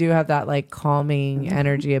because then- you do have that like calming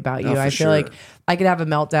energy about you. Oh, for I feel like sure. I could have a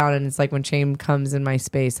meltdown, and it's like when Chaim comes in my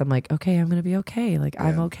space, I'm like, okay, I'm gonna be okay. Like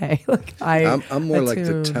I'm okay. Like I'm more like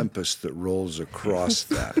the attune. tempest that rolls across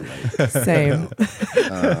that lake. Same.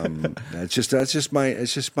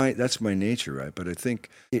 That's my nature, right? But I think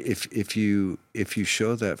if you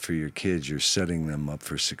show that for your kids, you're setting them up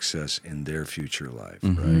for success in their future life,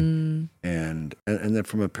 right? And then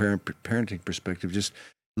from a parenting perspective, just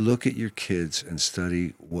look at your kids and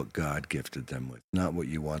study what God gifted them with, not what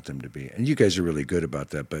you want them to be. And you guys are really good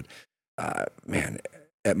about that. But man,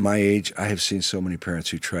 at my age, I have seen so many parents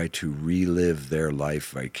who try to relive their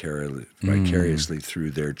life vicariously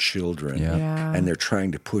through their children. Yeah. Yeah. And they're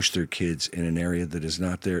trying to push their kids in an area that is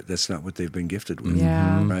not that's not what they've been gifted with.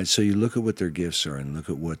 Yeah. Right. So you look at what their gifts are and look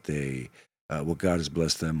at what what God has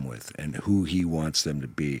blessed them with and who He wants them to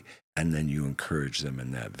be, and then you encourage them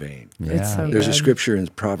in that vein. It's so There's a good. scripture in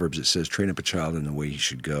Proverbs that says, "Train up a child in the way he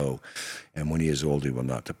should go, and when he is old, he will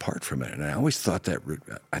not depart from it." And I always thought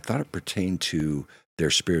it pertained to their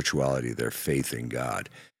spirituality, their faith in God.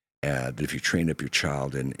 That if you train up your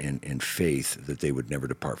child in faith, that they would never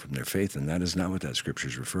depart from their faith. And that is not what that scripture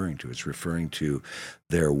is referring to. It's referring to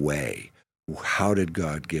their way. How did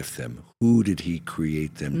God gift them? Who did He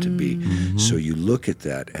create them to be? So you look at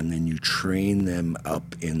that and then you train them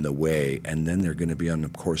up in the way, and then they're going to be on the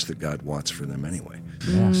course that God wants for them anyway.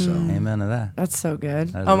 Yeah. So Amen to that. That's so good.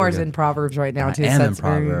 That is Omar's really good. in Proverbs right now too. I so am in that's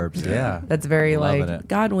very- Proverbs. Yeah. That's very Loving like it.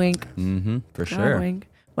 God wink. For God sure. wink.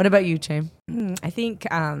 What about you, Chaim? I think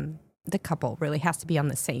the couple really has to be on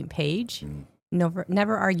the same page.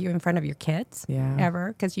 Never argue in front of your kids, Yeah.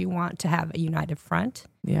 ever, because you want to have a united front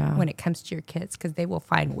Yeah. when it comes to your kids, because they will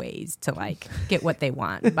find ways to like get what they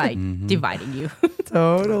want by dividing you.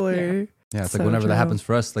 Totally. Yeah. It's So like whenever that true. happens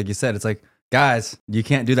for us, like you said, it's like, guys, you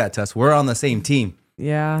can't do that to us. We're on the same team.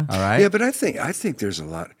 Yeah. All right. yeah, but I think there's a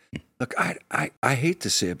lot. Look, I hate to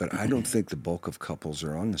say it, but I don't think the bulk of couples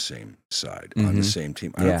are on the same side, on the same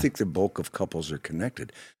team. I Yeah. don't think the bulk of couples are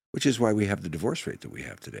connected, which is why we have the divorce rate that we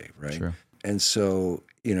have today, right? Sure. And so,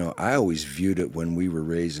 I always viewed it when we were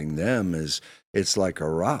raising them as it's like a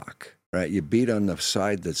rock, right? You beat on the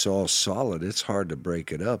side that's all solid, it's hard to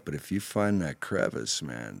break it up. But if you find that crevice,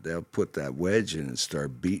 man, they'll put that wedge in and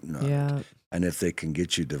start beating on it. Yeah. And if they can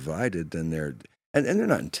get you divided, then they're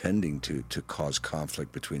not intending to cause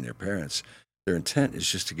conflict between their parents. Their intent is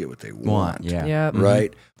just to get what they want. Yeah. Yeah.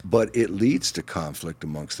 Right? But it leads to conflict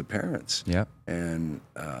amongst the parents. Yep. And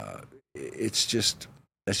it's just,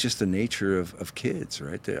 that's just the nature of kids,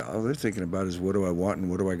 right? All they're thinking about is what do I want and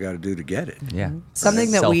what do I got to do to get it. Yeah.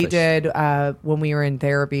 Something that we Selfish. did when we were in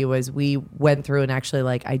therapy was we went through and actually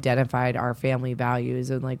like identified our family values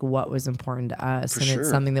and like what was important to us. For And sure. it's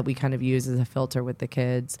something that we kind of use as a filter with the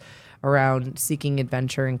kids around seeking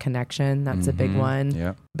adventure and connection. That's a big one.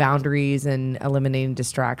 Yeah. Boundaries and eliminating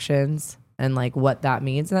distractions and like what that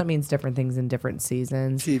means. And that means different things in different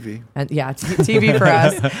seasons. TV. And yeah, TV for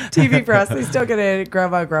us. TV for us. They still get it.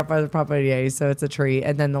 Grandma, grandpa, papa, yay. So it's a treat.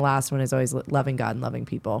 And then the last one is always loving God and loving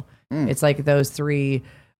people. It's like those three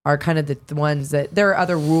are kind of the ones that there are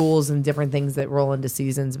other rules and different things that roll into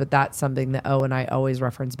seasons, but that's something that O and I always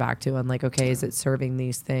reference back to. And like, okay, is it serving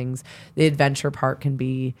these things? The adventure part can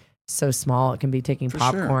be so small. It can be taking For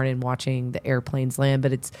popcorn and watching the airplanes land,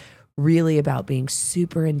 but it's really about being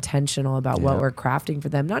super intentional about what we're crafting for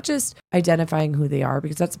them, not just identifying who they are,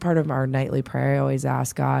 because that's part of our nightly prayer. I always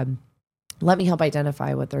ask God, let me help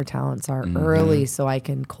identify what their talents are early so I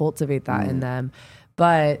can cultivate that in them.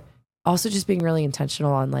 But also just being really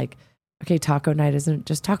intentional on like, okay, taco night isn't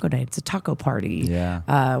just taco night. It's a taco party.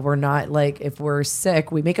 Yeah. We're not like, if we're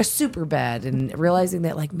sick, we make a super bed, and realizing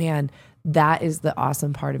that like, man, that is the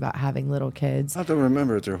awesome part about having little kids. They'll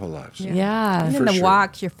remember it their whole lives. Yeah. And then For the sure.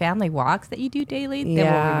 walks, your family walks that you do daily, they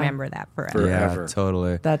Yeah. will remember that forever. Forever. Yeah,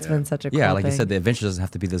 totally. That's been such a cool Yeah, like you thing. said, the adventure doesn't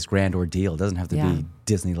have to be this grand ordeal. It doesn't have to Yeah. be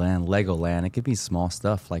Disneyland, Legoland. It could be small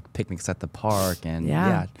stuff like picnics at the park, and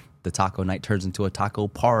Yeah. the taco night turns into a taco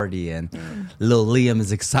party, and little Liam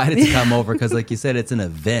is excited to come over because, like you said, it's an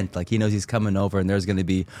event. Like he knows he's coming over, and there's going to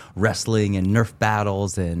be wrestling and Nerf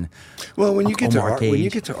battles and Well, when you get to Hallmark when you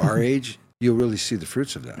age. get to our age, you'll really see the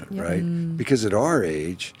fruits of that, right? Because at our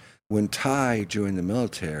age, when Ty joined the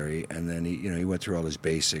military, and then he went through all his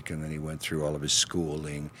basic, and then he went through all of his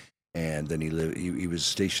schooling, and then he was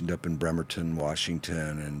stationed up in Bremerton,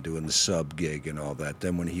 Washington, and doing the sub gig and all that.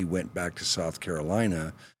 Then when he went back to South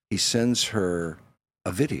Carolina, he sends her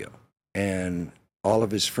a video, and all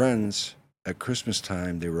of his friends at Christmas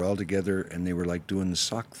time, they were all together and they were like doing the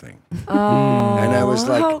sock thing. Oh, And I was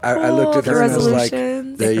like, how I looked at cool. her and I was like,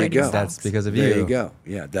 Resolutions. there you go. that's because of you. There you go.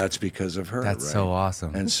 Yeah, that's because of her. That's right? so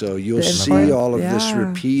awesome. And so you'll The see influence, all of this yeah.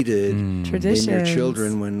 repeated Mm. in Traditions. your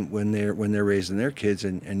children when they're raising their kids,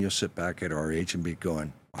 and you'll sit back at our age and be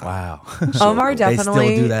going, Wow. Omar They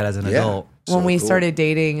definitely still do that as an Yeah. adult. when So we cool. started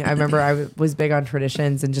dating, I remember I was big on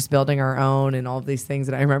traditions and just building our own and all of these things.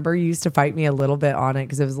 And I remember you used to fight me a little bit on it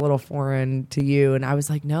because it was a little foreign to you. And I was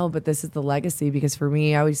like, no, but this is the legacy. Because for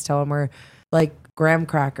me, I always tell them we're like graham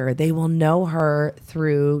cracker. They will know her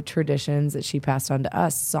through traditions that she passed on to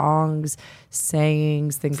us, songs,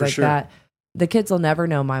 sayings, things For like sure. that. The kids will never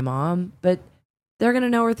know my mom, but they're going to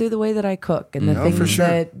know her through the way that I cook and the No, for things sure.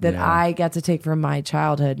 that Yeah. I get to take from my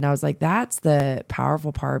childhood. And I was like, that's the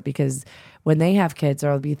powerful part, because when they have kids,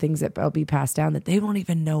 there'll be things that will be passed down that they won't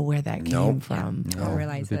even know where that came Nope. from. I don't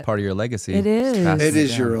realize It'll be it. part of your legacy. It is. Passing It is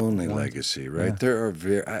down. your only Yeah. legacy, right? Yeah. There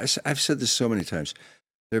are I've said this so many times.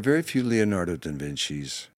 There are very few Leonardo da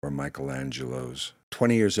Vinci's or Michelangelos.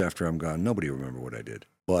 20 years after I'm gone, nobody will remember what I did.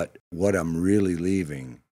 But what I'm really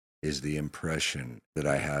leaving is the impression that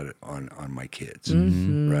I had on my kids.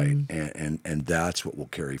 Mhm. Right. And that's what will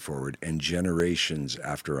carry forward. And generations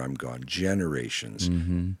after I'm gone, generations,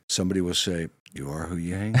 Mm-hmm. somebody will say, you are who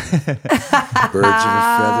you hang with. Birds of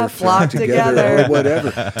a feather flock Flock together, together. or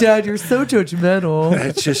whatever. Dad, you're so judgmental.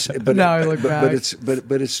 It's just, but Now I look but back.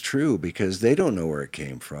 it's true, because they don't know where it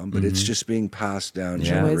came from, but it's just being passed down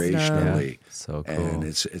Yeah. generationally, So cool. and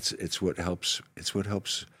it's what helps. It's what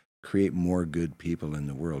helps create more good people in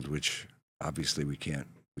the world, which obviously we can't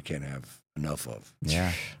have enough of.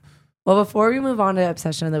 yeah. Well, before we move on to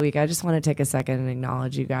Obsession of the Week, I just want to take a second and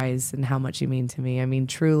acknowledge you guys and how much you mean to me. I mean,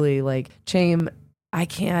 truly, like, Chaim, I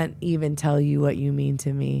can't even tell you what you mean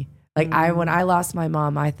to me. Like, when I lost my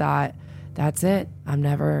mom, I thought, that's it. I'm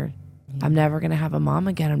never going to have a mom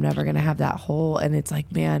again. I'm never going to have that hole. And it's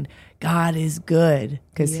like, man, God is good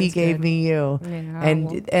because He he is gave good. me you. Yeah,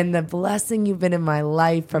 And the blessing you've been in my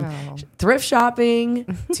life, from Oh. thrift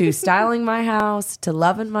shopping to styling my house to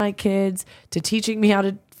loving my kids to teaching me how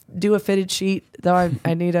to do a fitted sheet, though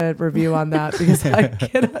I need a review on that because I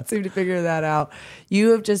cannot seem to figure that out. You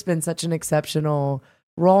have just been such an exceptional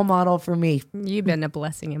role model for me. You've been a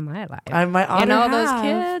blessing in my life. And my honor And all has. those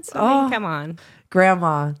kids. I Oh. mean, come on.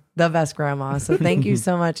 Grandma, the best grandma. So thank you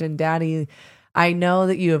so much. And Daddy, I know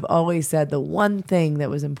that you have always said the one thing that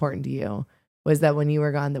was important to you was that when you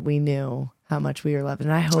were gone, that we knew how much we were loved.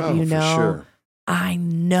 And I hope Oh, you for know, sure. I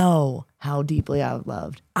know how deeply I was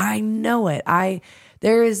loved. I know it.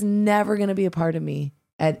 There is never going to be a part of me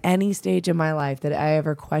at any stage in my life that I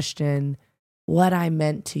ever question what I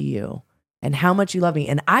meant to you. and how much you love me.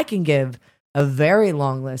 And I can give a very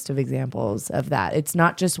long list of examples of that. It's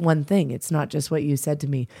not just one thing. It's not just what you said to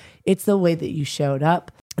me. It's the way that you showed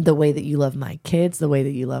up, the way that you love my kids, the way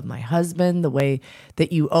that you love my husband, the way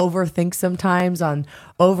that you overthink sometimes on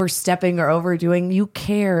overstepping or overdoing. You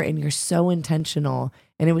care and you're so intentional.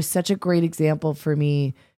 And it was such a great example for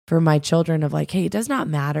me, for my children, of like, hey, it does not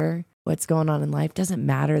matter what's going on in life. Doesn't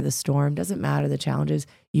matter the storm, doesn't matter the challenges.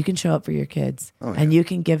 You can show up for your kids and you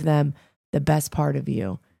can give them the best part of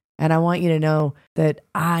you. And I want you to know that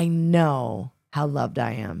I know how loved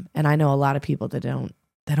I am. And I know a lot of people that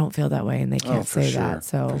don't feel that way and they can't say that.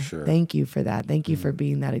 So thank you for that. Thank you for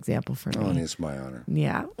being that example for me. And it's my honor.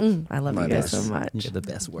 Yeah. I love you guys so much. You're the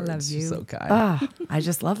best words. Love you. You're so kind. I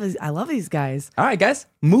just love I love these guys. All right, guys.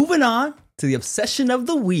 Moving on to the obsession of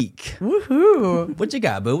the week. Woohoo. What you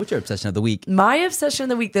got, boo? What's your obsession of the week? My obsession of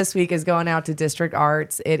the week this week is going out to District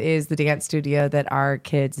Arts. It is the dance studio that our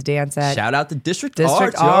kids dance at. Shout out to District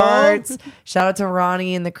Arts. Arts. Shout out to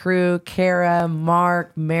Ronnie and the crew, Kara,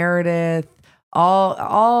 Mark, Meredith,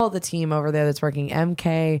 all the team over there that's working,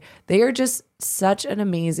 MK. They are just such an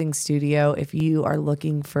amazing studio if you are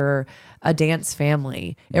looking for a dance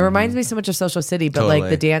family. It reminds me so much of Social City, but like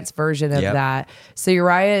the dance version of that. So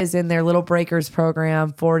Uriah is in their Little Breakers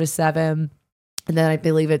program, 4 to 7. And then I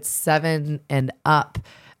believe it's 7 and up.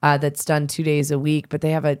 That's done 2 days a week, but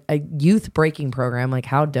they have a youth breaking program. Like,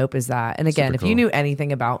 how dope is that? And again, if you knew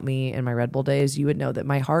anything about me in my Red Bull days, you would know that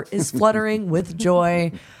my heart is fluttering with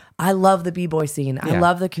joy. I love the B-boy scene. I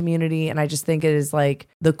love the community. And I just think it is like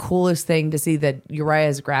the coolest thing to see that Uriah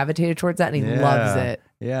has gravitated towards that and he loves it.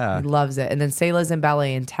 Yeah. He loves it. And then Selah's in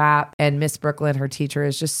ballet and tap, and Miss Brooklyn, her teacher,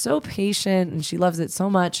 is just so patient and she loves it so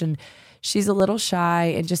much. And she's a little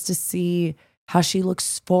shy, and just to see how she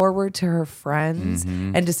looks forward to her friends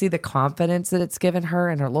and to see the confidence that it's given her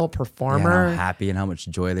and her little performer. How happy and how much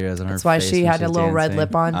joy there is on her face. That's why she had a little dancing. red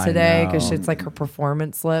lip on today, because it's like her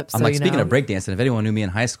performance lip. I'm like, speaking of breakdancing, if anyone knew me in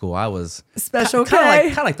high school, I was Special K.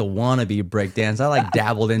 kind of like the wannabe breakdance. I like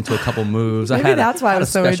dabbled into a couple moves. Maybe that's why I was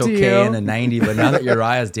so Special into K you. in the 90, but now that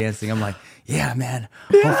Uriah's dancing, I'm like, yeah, man.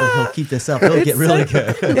 Hopefully he'll keep this up. He'll get really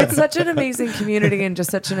good. It's such an amazing community and just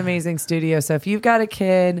such an amazing studio. So if you've got a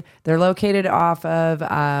kid, they're located off of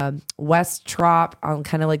West Trop on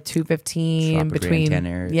kind of like 215 between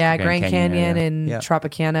Grand Canyon and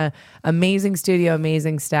Tropicana. Amazing studio,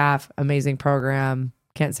 amazing staff, amazing program.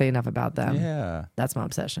 Can't say enough about them. Yeah. That's my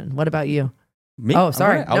obsession. What about you? Me? Oh,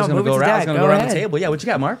 sorry. I was going to go around. I was going to go around the table. Yeah, what you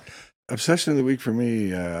got, Mark? Obsession of the week for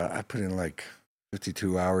me, I put in like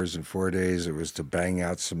 52 hours in 4 days. It was to bang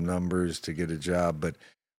out some numbers to get a job. But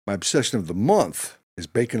my obsession of the month is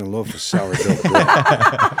baking a loaf of sourdough bread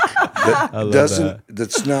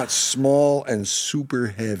that's not small and super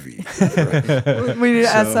heavy. Right? We need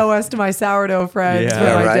SOS to my sourdough friends for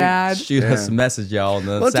my dad. Shoot us a message, y'all, on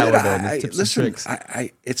the sourdough. Listen,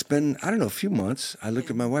 it's been, I don't know, a few months. I looked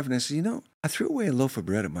at my wife and I said, I threw away a loaf of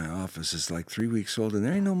bread at my office. It's like 3 weeks old and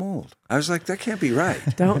there ain't no mold. I was like, that can't be right.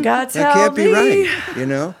 Don't God tell that can't me. be right,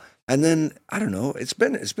 And then, I don't know, it's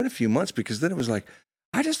been a few months, because then it was like,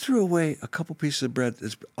 I just threw away a couple pieces of bread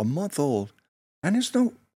that's a month old and there's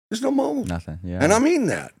no mold. Nothing. Yeah. And I'm eating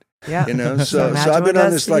that. Yeah. So I've been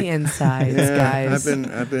on this like insides, guys.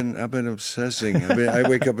 I've been obsessing. I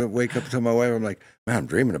wake up and tell my wife, I'm like, man, I'm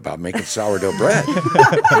dreaming about making sourdough bread.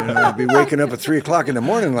 I'd be waking up at 3:00 in the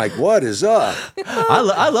morning, like, what is up?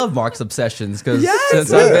 I love Mark's obsessions, because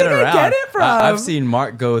since where I've been did I around, get it from? I've seen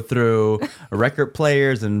Mark go through record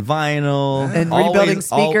players and vinyl and rebuilding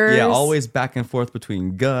speakers. Always back and forth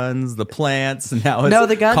between guns, the plants, and now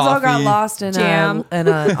the guns all got lost in Jam. an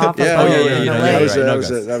off a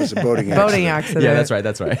That was a boating accident. Yeah, that's right.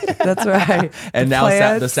 That's right. And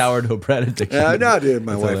now the sourdough bread addiction. Yeah, no, dude.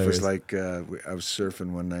 My wife was like, I was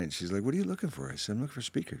surfing one night, and she's like, "What are you looking for?" I said, "I'm looking for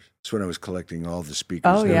speakers." That's when I was collecting all the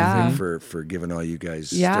speakers for giving all you guys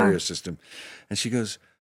stereo system. And she goes,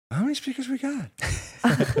 "How many speakers we got?"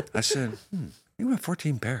 I said, "We went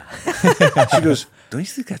 14 pair." She goes, "Don't you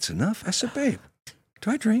think that's enough?" I said, "Babe,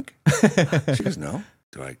 do I drink?" She goes, "No."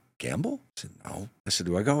 "Do I gamble?" I said, "No." I said,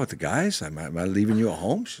 "Do I go out with the guys? Am I leaving you at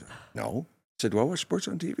home?" She said, "No." I said, "Do I watch sports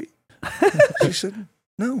on TV?" She said,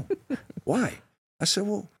 "No." "Why?" I said,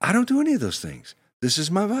 "Well, I don't do any of those things. This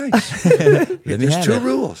is my vice." There's 2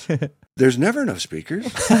 rules. There's never enough speakers.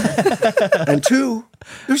 And 2,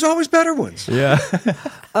 there's always better ones. Yeah.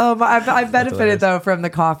 I've benefited though from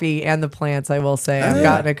the coffee and the plants. I will say I've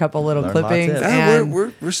gotten a couple little clippings.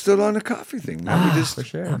 We're still on the coffee thing. Man. For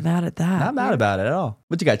sure. Not mad at that. Not mad about it at all.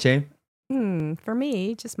 What you got, Shane? For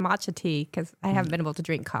me, just matcha tea because I haven't been able to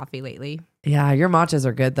drink coffee lately. Yeah, your matchas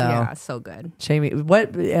are good though. Yeah, so good. Jamie,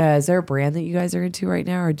 what is there a brand that you guys are into right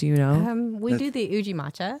now, or do you know? We do the Uji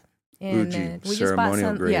matcha. And Uji, we just bought ceremonial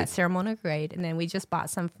some, grade. yeah, ceremonial grade. And then we just bought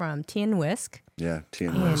some from Tea and Whisk. Yeah, tea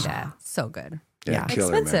and And whisk. so good. Yeah, killer,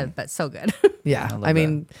 Expensive, man. but so good. Yeah, love I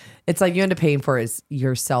mean, it's like you end up paying for it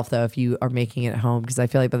yourself though if you are making it at home. Because I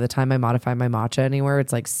feel like by the time I modify my matcha anywhere,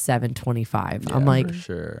 it's like $7.25. I'm like, for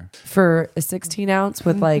sure. for a 16 ounce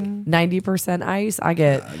with like 90% ice, I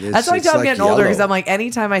get. it's- That's why I it's tell I'm like getting older because yellow. I'm like,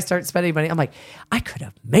 anytime I start spending money, I'm like, I could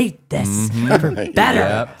have made this for better.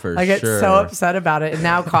 Yep, for I get sure. so upset about it. And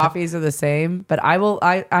now coffees are the same, but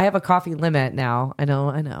I have a coffee limit now. I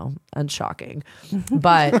know, unshocking.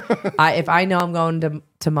 But if I know I'm going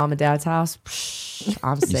to mom and dad's house,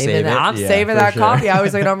 I'm saving save that. it? I'm Yeah, saving for that sure. coffee. I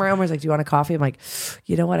always look at my own. Like, do you want a coffee? I'm like,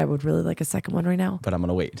 you know what? I would really like a second one right now, But I'm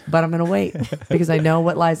gonna wait. but I'm gonna wait because I know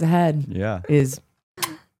what lies ahead Yeah. is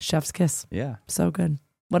chef's kiss. Yeah. So good.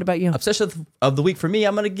 What about you? Obsession of the week for me,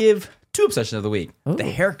 I'm gonna give 2 obsession of the week. Ooh. The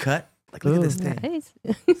haircut. Like, look Ooh. at this thing. Nice.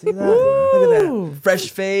 See that? Look at that. Fresh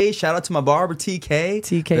fade. Shout out to my barber, TK.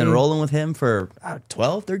 TK. Been rolling with him for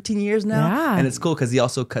 12, 13 years now. Yeah. And it's cool because he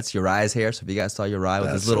also cuts Uriah's hair. So if you guys saw Uriah with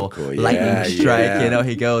That's his little so cool. lightning Yeah, strike, yeah.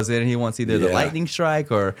 he goes in and he wants either the Yeah. lightning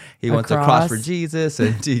strike or he wants a cross. cross for Jesus.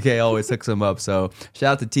 And TK always hooks him up. So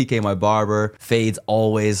shout out to TK, my barber. Fades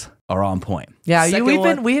always are on point. Yeah, Second we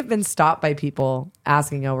one- have been stopped by people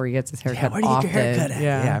asking where he gets his haircut. where do you get your often. haircut at?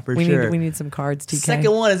 Yeah, for we sure. We need some cards. TK.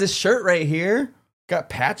 Second one is this shirt right here. Got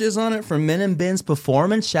patches on it from Min and Ben's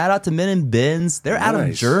Performance. Shout out to Min and Ben's. They're out of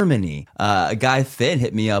Nice. Germany. A guy Finn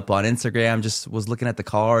hit me up on Instagram. Just was looking at the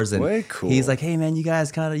cars and Way cool. he's like, "Hey man, you guys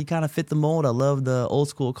kind of fit the mold. I love the old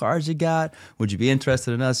school cars you got. Would you be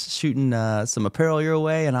interested in us shooting some apparel your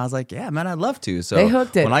way?" And I was like, "Yeah, man, I'd love to." So They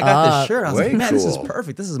hooked it when I got up. this shirt, I was Way like, "Man, this is cool.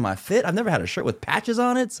 perfect. This is my fit. I've never had a shirt with patches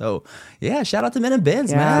on it." So yeah, shout out to Min and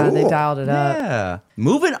Ben's, Yeah, man. they dialed it up. Yeah.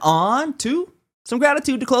 Moving on to some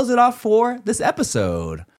gratitude to close it off for this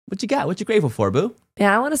episode. What you got? What you grateful for, boo?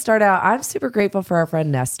 Yeah, I want to start out. I'm super grateful for our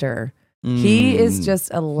friend Nestor. He is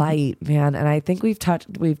just a light, man, and I think we've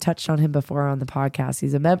touched on him before on the podcast.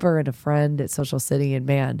 He's a member and a friend at Social City, and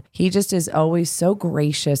man, he just is always so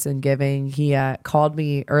gracious and giving. He called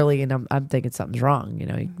me early, and I'm thinking something's wrong. You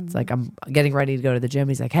know, it's like I'm getting ready to go to the gym.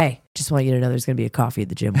 He's like, "Hey, just want you to know there's going to be a coffee at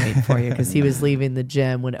the gym waiting for you," because he was leaving the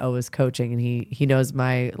gym when O was coaching, and he knows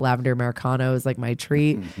my lavender Americano is like my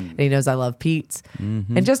treat, and he knows I love Pete's, and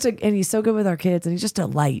and he's so good with our kids, and he's just a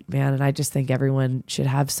light, man. And I just think everyone should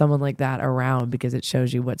have someone like that around because it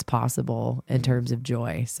shows you what's possible in terms of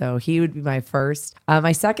joy. So he would be my first.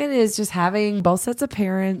 My second is just having both sets of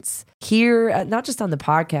parents here, not just on the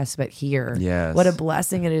podcast, but here. Yes. What a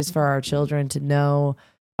blessing it is for our children to know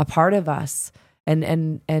a part of us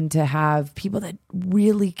and to have people that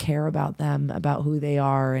really care about them, about who they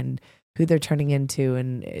are and who they're turning into.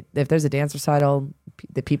 And if there's a dance recital,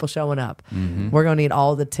 the people showing up, we're going to need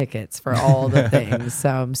all the tickets for all the things. So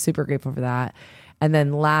I'm super grateful for that. And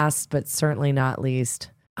then last, but certainly not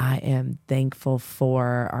least, I am thankful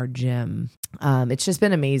for our gym. It's just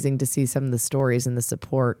been amazing to see some of the stories and the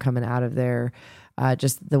support coming out of there.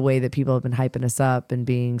 Just the way that people have been hyping us up and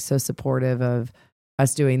being so supportive of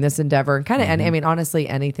us doing this endeavor and kind of, and I mean, honestly,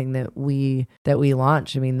 anything that we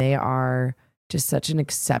launch. I mean, they are just such an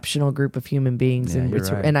exceptional group of human beings, Yeah, and you're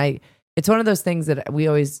right. it's one of those things that we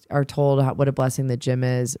always are told what a blessing the gym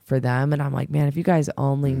is for them. And I'm like, man, if you guys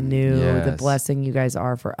only knew the Yes. blessing you guys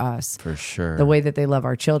are for us, For sure. the way that they love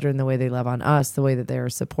our children, the way they love on us, the way that they are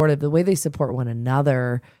supportive, the way they support one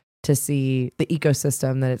another, to see the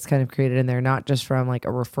ecosystem that it's kind of created in there, not just from like a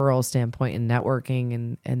referral standpoint and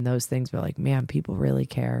networking and those things, but like, man, people really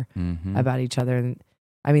care about each other. And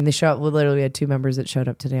I mean, they show up, we literally had 2 members that showed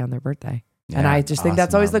up today on their birthday. And I just think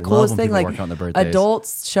that's always the coolest thing. Like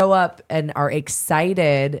adults show up and are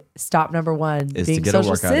excited. Stop number one is being to get Social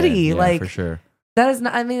a workout City. in. Yeah, like for sure. that is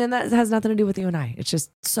not. I mean, and that has nothing to do with you and I. It's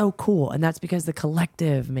just so cool, and that's because the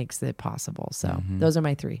collective makes it possible. So those are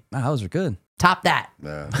my 3. Wow, those are good. Top that.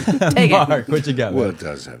 Take it. Mark, what you got? Well, man? it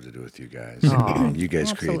does have to do with you guys. Aw. You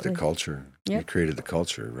guys create the Absolutely. culture. You Yep. created the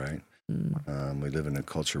culture, right? We live in a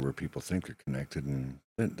culture where people think they're connected and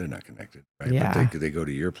they're not connected, right? Yeah. But they go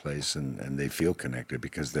to your place and they feel connected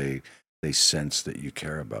because they they sense that you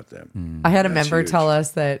care about them. I had a That's member huge.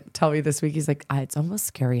 tell me this week, he's like, it's almost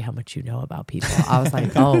scary how much you know about people. I was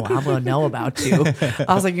like, oh, I'm going to know about you.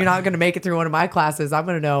 I was like, you're not going to make it through one of my classes. I'm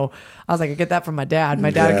going to know. I was like, I get that from my dad.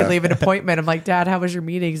 My dad could leave an appointment. I'm like, Dad, how was your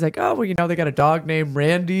meeting? He's like, oh, well, they got a dog named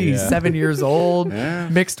Randy. He's 7 years old,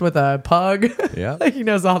 mixed with a pug. Yeah. Like he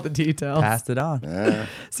knows all the details. Passed it on.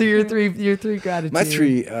 So your three gratitude. My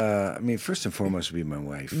three, first and foremost would be my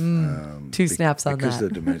wife. Two snaps on because that.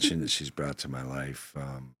 the dimension that she's brought to my life.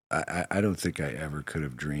 I don't think I ever could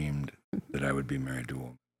have dreamed that I would be married to a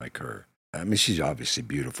woman like her. I mean, she's obviously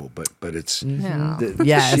beautiful, but it's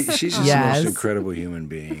Yes. she's just Yes. the most incredible human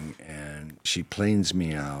being, and she planes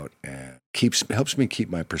me out and helps me keep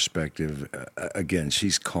my perspective. Again,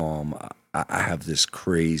 she's calm. I have this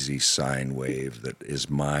crazy sine wave that is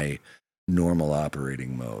my normal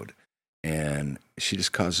operating mode, and she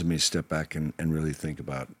just causes me to step back and really think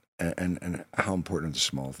about and how important the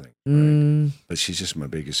small thing. Right? But she's just my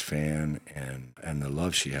biggest fan, and the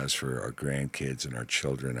love she has for our grandkids and our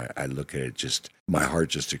children. I look at it, just my heart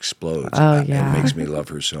just explodes. Oh, yeah. It makes me love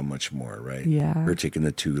her so much more. Right? Yeah. Her taking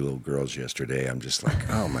the 2 little girls yesterday. I'm just like,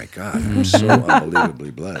 oh my God, I'm so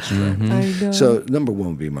unbelievably blessed. Right? I know. So number 1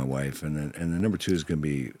 would be my wife, and then number 2 is going to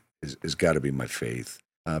be is got to be my faith.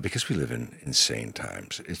 Because we live in insane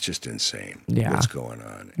times. It's just insane what's going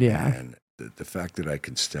on. Yeah. And the fact that I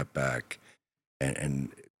can step back and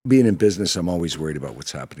being in business, I'm always worried about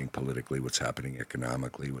what's happening politically, what's happening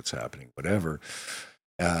economically, what's happening, whatever.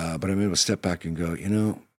 But I'm able to step back and go,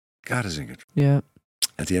 God is in control. Yeah.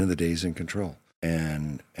 At the end of the day, he's in control.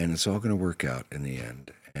 And it's all going to work out in the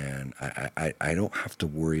end. And I don't have to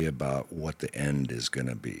worry about what the end is going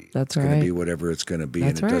to be. That's it's going right. to be whatever it's going to be.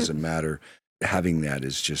 That's and it right. doesn't matter. Having that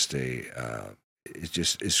is just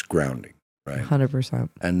it's grounding, right? 100%.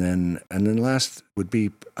 And then last would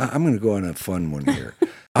be I'm going to go on a fun one here.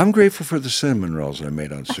 I'm grateful for the cinnamon rolls I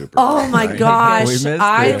made on Super. Oh my right? gosh. We missed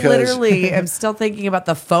I it. Because- literally am still thinking about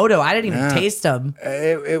the photo. I didn't even Yeah. taste them.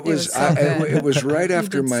 It was was so good. it was right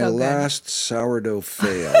after did my so good. last sourdough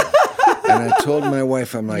fail, and I told my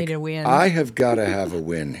wife, I'm like, Need a win. I have got to have a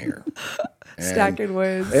win here. And Stacking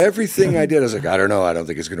wins. everything I did, I was like, I don't know. I don't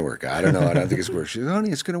think it's going to work. I don't know. I don't think it's going to work. She said, honey,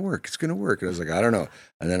 it's going to work. It's going to work. And I was like, I don't know.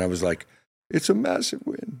 And then I was like, it's a massive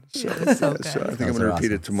win. So, It's so I good. think I'm Those going to are repeat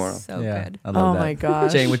awesome. it tomorrow. So Yeah, good. I love Oh that. my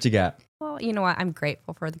gosh. Jane, what you got? Well, you know what? I'm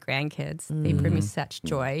grateful for the grandkids. They bring me such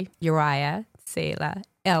joy. Uriah, Selah,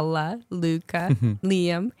 Ella, Luca,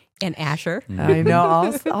 Liam, and Asher I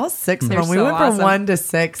know all 6 of They're them. We so went from awesome. 1 to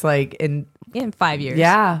 6, like in in 5 years.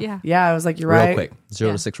 yeah. I was like, you're Real right. quick.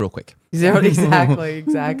 0 to 6 real quick. 0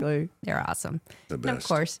 exactly. They're awesome. The And of best.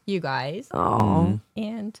 course, you guys Oh,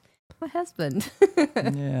 and my husband.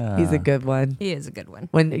 Yeah. he's a good one. He is a good one.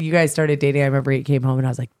 When you guys started dating, I remember he came home and I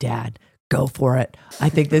was like, Dad, go for it. I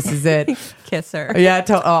think this is it. Kiss her. Yeah,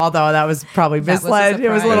 although that was probably That was a misled. It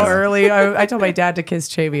was a little surprise. early. I told my dad to kiss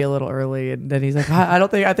Chamie a little early, and then he's like, I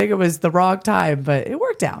think it was the wrong time, but it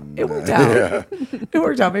worked out. It worked out. Yeah. It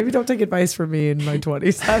worked out. Maybe don't take advice from me in my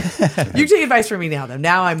 20s. You take advice from me now, though.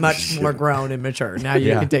 Now I'm much more grown and mature. Now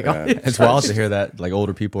you can take all the It's wild to hear that. Like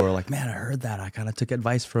older people are like, man, I heard that. I kind of took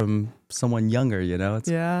advice from someone younger. It's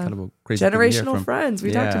Yeah. kind of a crazy thing to hear generational from. friends.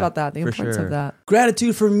 We talked Yeah, about that, the for importance sure. of that.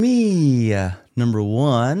 Gratitude for me. Number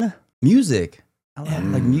 1, music.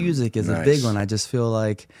 Like music is a big Nice. one. I just feel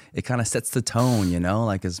like it kind of sets the tone,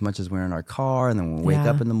 like as much as we're in our car and then when we wake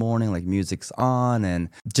Yeah. up in the morning, like music's on, and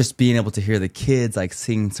just being able to hear the kids like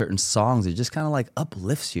sing certain songs, it just kind of like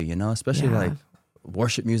uplifts you, especially Yeah. like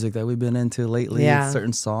worship music that we've been into lately. Yeah.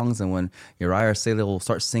 Certain songs, and when Uriah or Selah will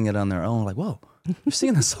start singing it on their own, like, whoa, you're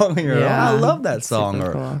singing that song on your Yeah. own. I love that It's song. super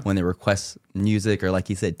Or cool. when they request music, or like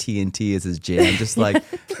he said, TNT is his jam. Just like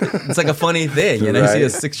it's like a funny thing, You see a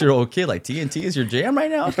Right. 6-year-old kid like TNT is your jam right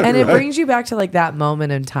now. And it brings you back to like that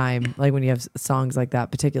moment in time, like when you have songs like that,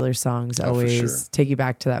 particular songs for always sure. take you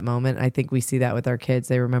back to that moment. I think we see that with our kids.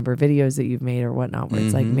 They remember videos that you've made or whatnot, where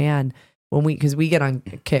it's like, man, because we get on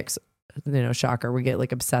kicks, shocker, we get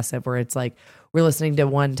like obsessive where it's like we're listening to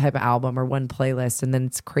one type of album or one playlist, and then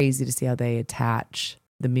it's crazy to see how they attach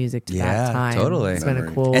the music to that Yeah, time. totally. It's kind of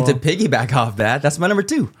Memory. cool. And to piggyback off that, that's my number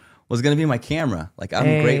 2. Was going to be my camera. Like I'm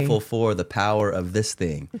Hey. grateful for the power of this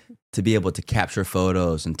thing to be able to capture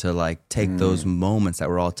photos and to like take those moments that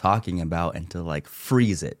we're all talking about and to like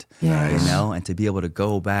freeze it. Nice. And to be able to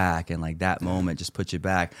go back and like that moment just put you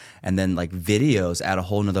back, and then like videos add a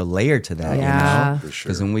whole nother layer to that. Yeah. For sure.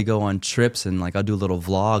 Because when we go on trips and like I'll do little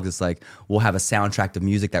vlogs, it's like we'll have a soundtrack of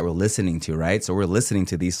music that we're listening to, right? So we're listening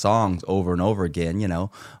to these songs over and over again,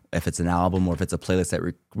 if it's an album or if it's a playlist that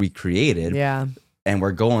we created. yeah. and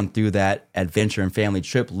we're going through that adventure and family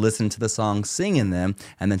trip, listening to the songs, singing them,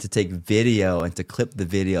 and then to take video and to clip the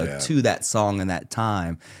video to that song in that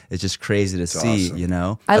time is just crazy to see, awesome. you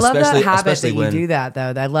know? I love that habit that especially you when- do that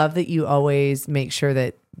though. I love that you always make sure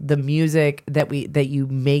that the music that you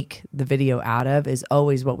make the video out of is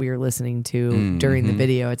always what we were listening to during the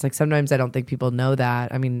video. It's like sometimes I don't think people know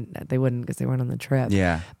that. I mean, they wouldn't because they weren't on the trip.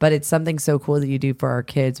 Yeah. But it's something so cool that you do for our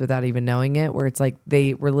kids without even knowing it, where it's like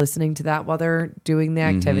they were listening to that while they're doing the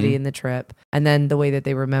activity in the trip. And then the way that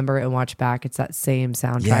they remember it and watch back, it's that same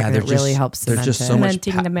soundtrack. And it really helps cement there's just it. so much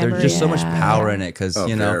Cementing the there's memory. just so much Yeah. power in it because Oh,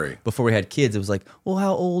 you know very. before we had kids it was like, well,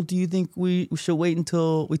 how old do you think we should wait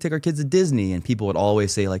until we take our kids to Disney? And people would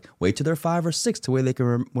always say like, wait till they're 5 or 6 to where they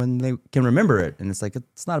can when they can remember it. And it's like,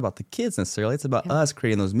 it's not about the kids necessarily, it's about us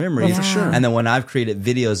creating those memories. for sure. And then when I've created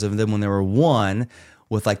videos of them when they were 1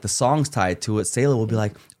 with like the songs tied to it, Sayla will be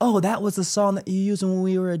like, oh, that was the song that you used when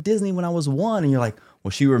we were at Disney when I was 1. And you're like,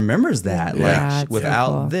 well, she remembers that. Yeah, Like it's so without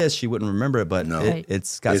cool. this, she wouldn't remember it. But No.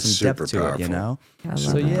 it's got It's some depth super to it, you powerful. know? I love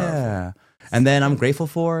So that. yeah. And then I'm grateful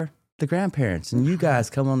for the grandparents and you guys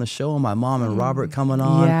coming on the show and my mom and Robert coming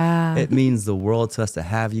on. Yeah. It means the world to us to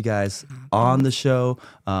have you guys on the show.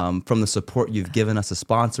 From the support you've given us to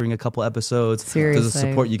sponsoring a couple episodes. To the Seriously.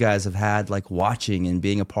 support you guys have had like watching and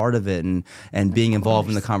being a part of it and being involved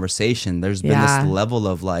in the conversation. There's been Yeah. this level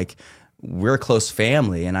of like, we're a close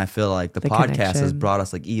family, and I feel like the podcast has connection. brought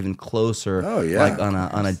us like even closer, Oh, yeah. like on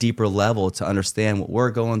a deeper level to understand what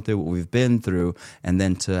we're going through, what we've been through, and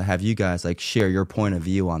then to have you guys like share your point of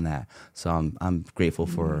view on that. So I'm grateful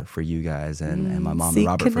for you guys and my mom See, and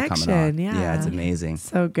Robert for coming on. connection, yeah. It's amazing.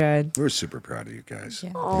 So good. We're super proud of you guys.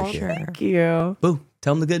 Oh, sure. thank you. Boo!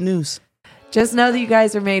 Tell them the good news. Just know that you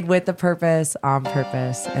guys are made with a purpose, on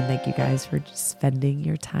purpose. And thank you guys for spending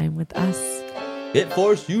your time with us. Hit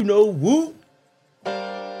Force, you know, woo.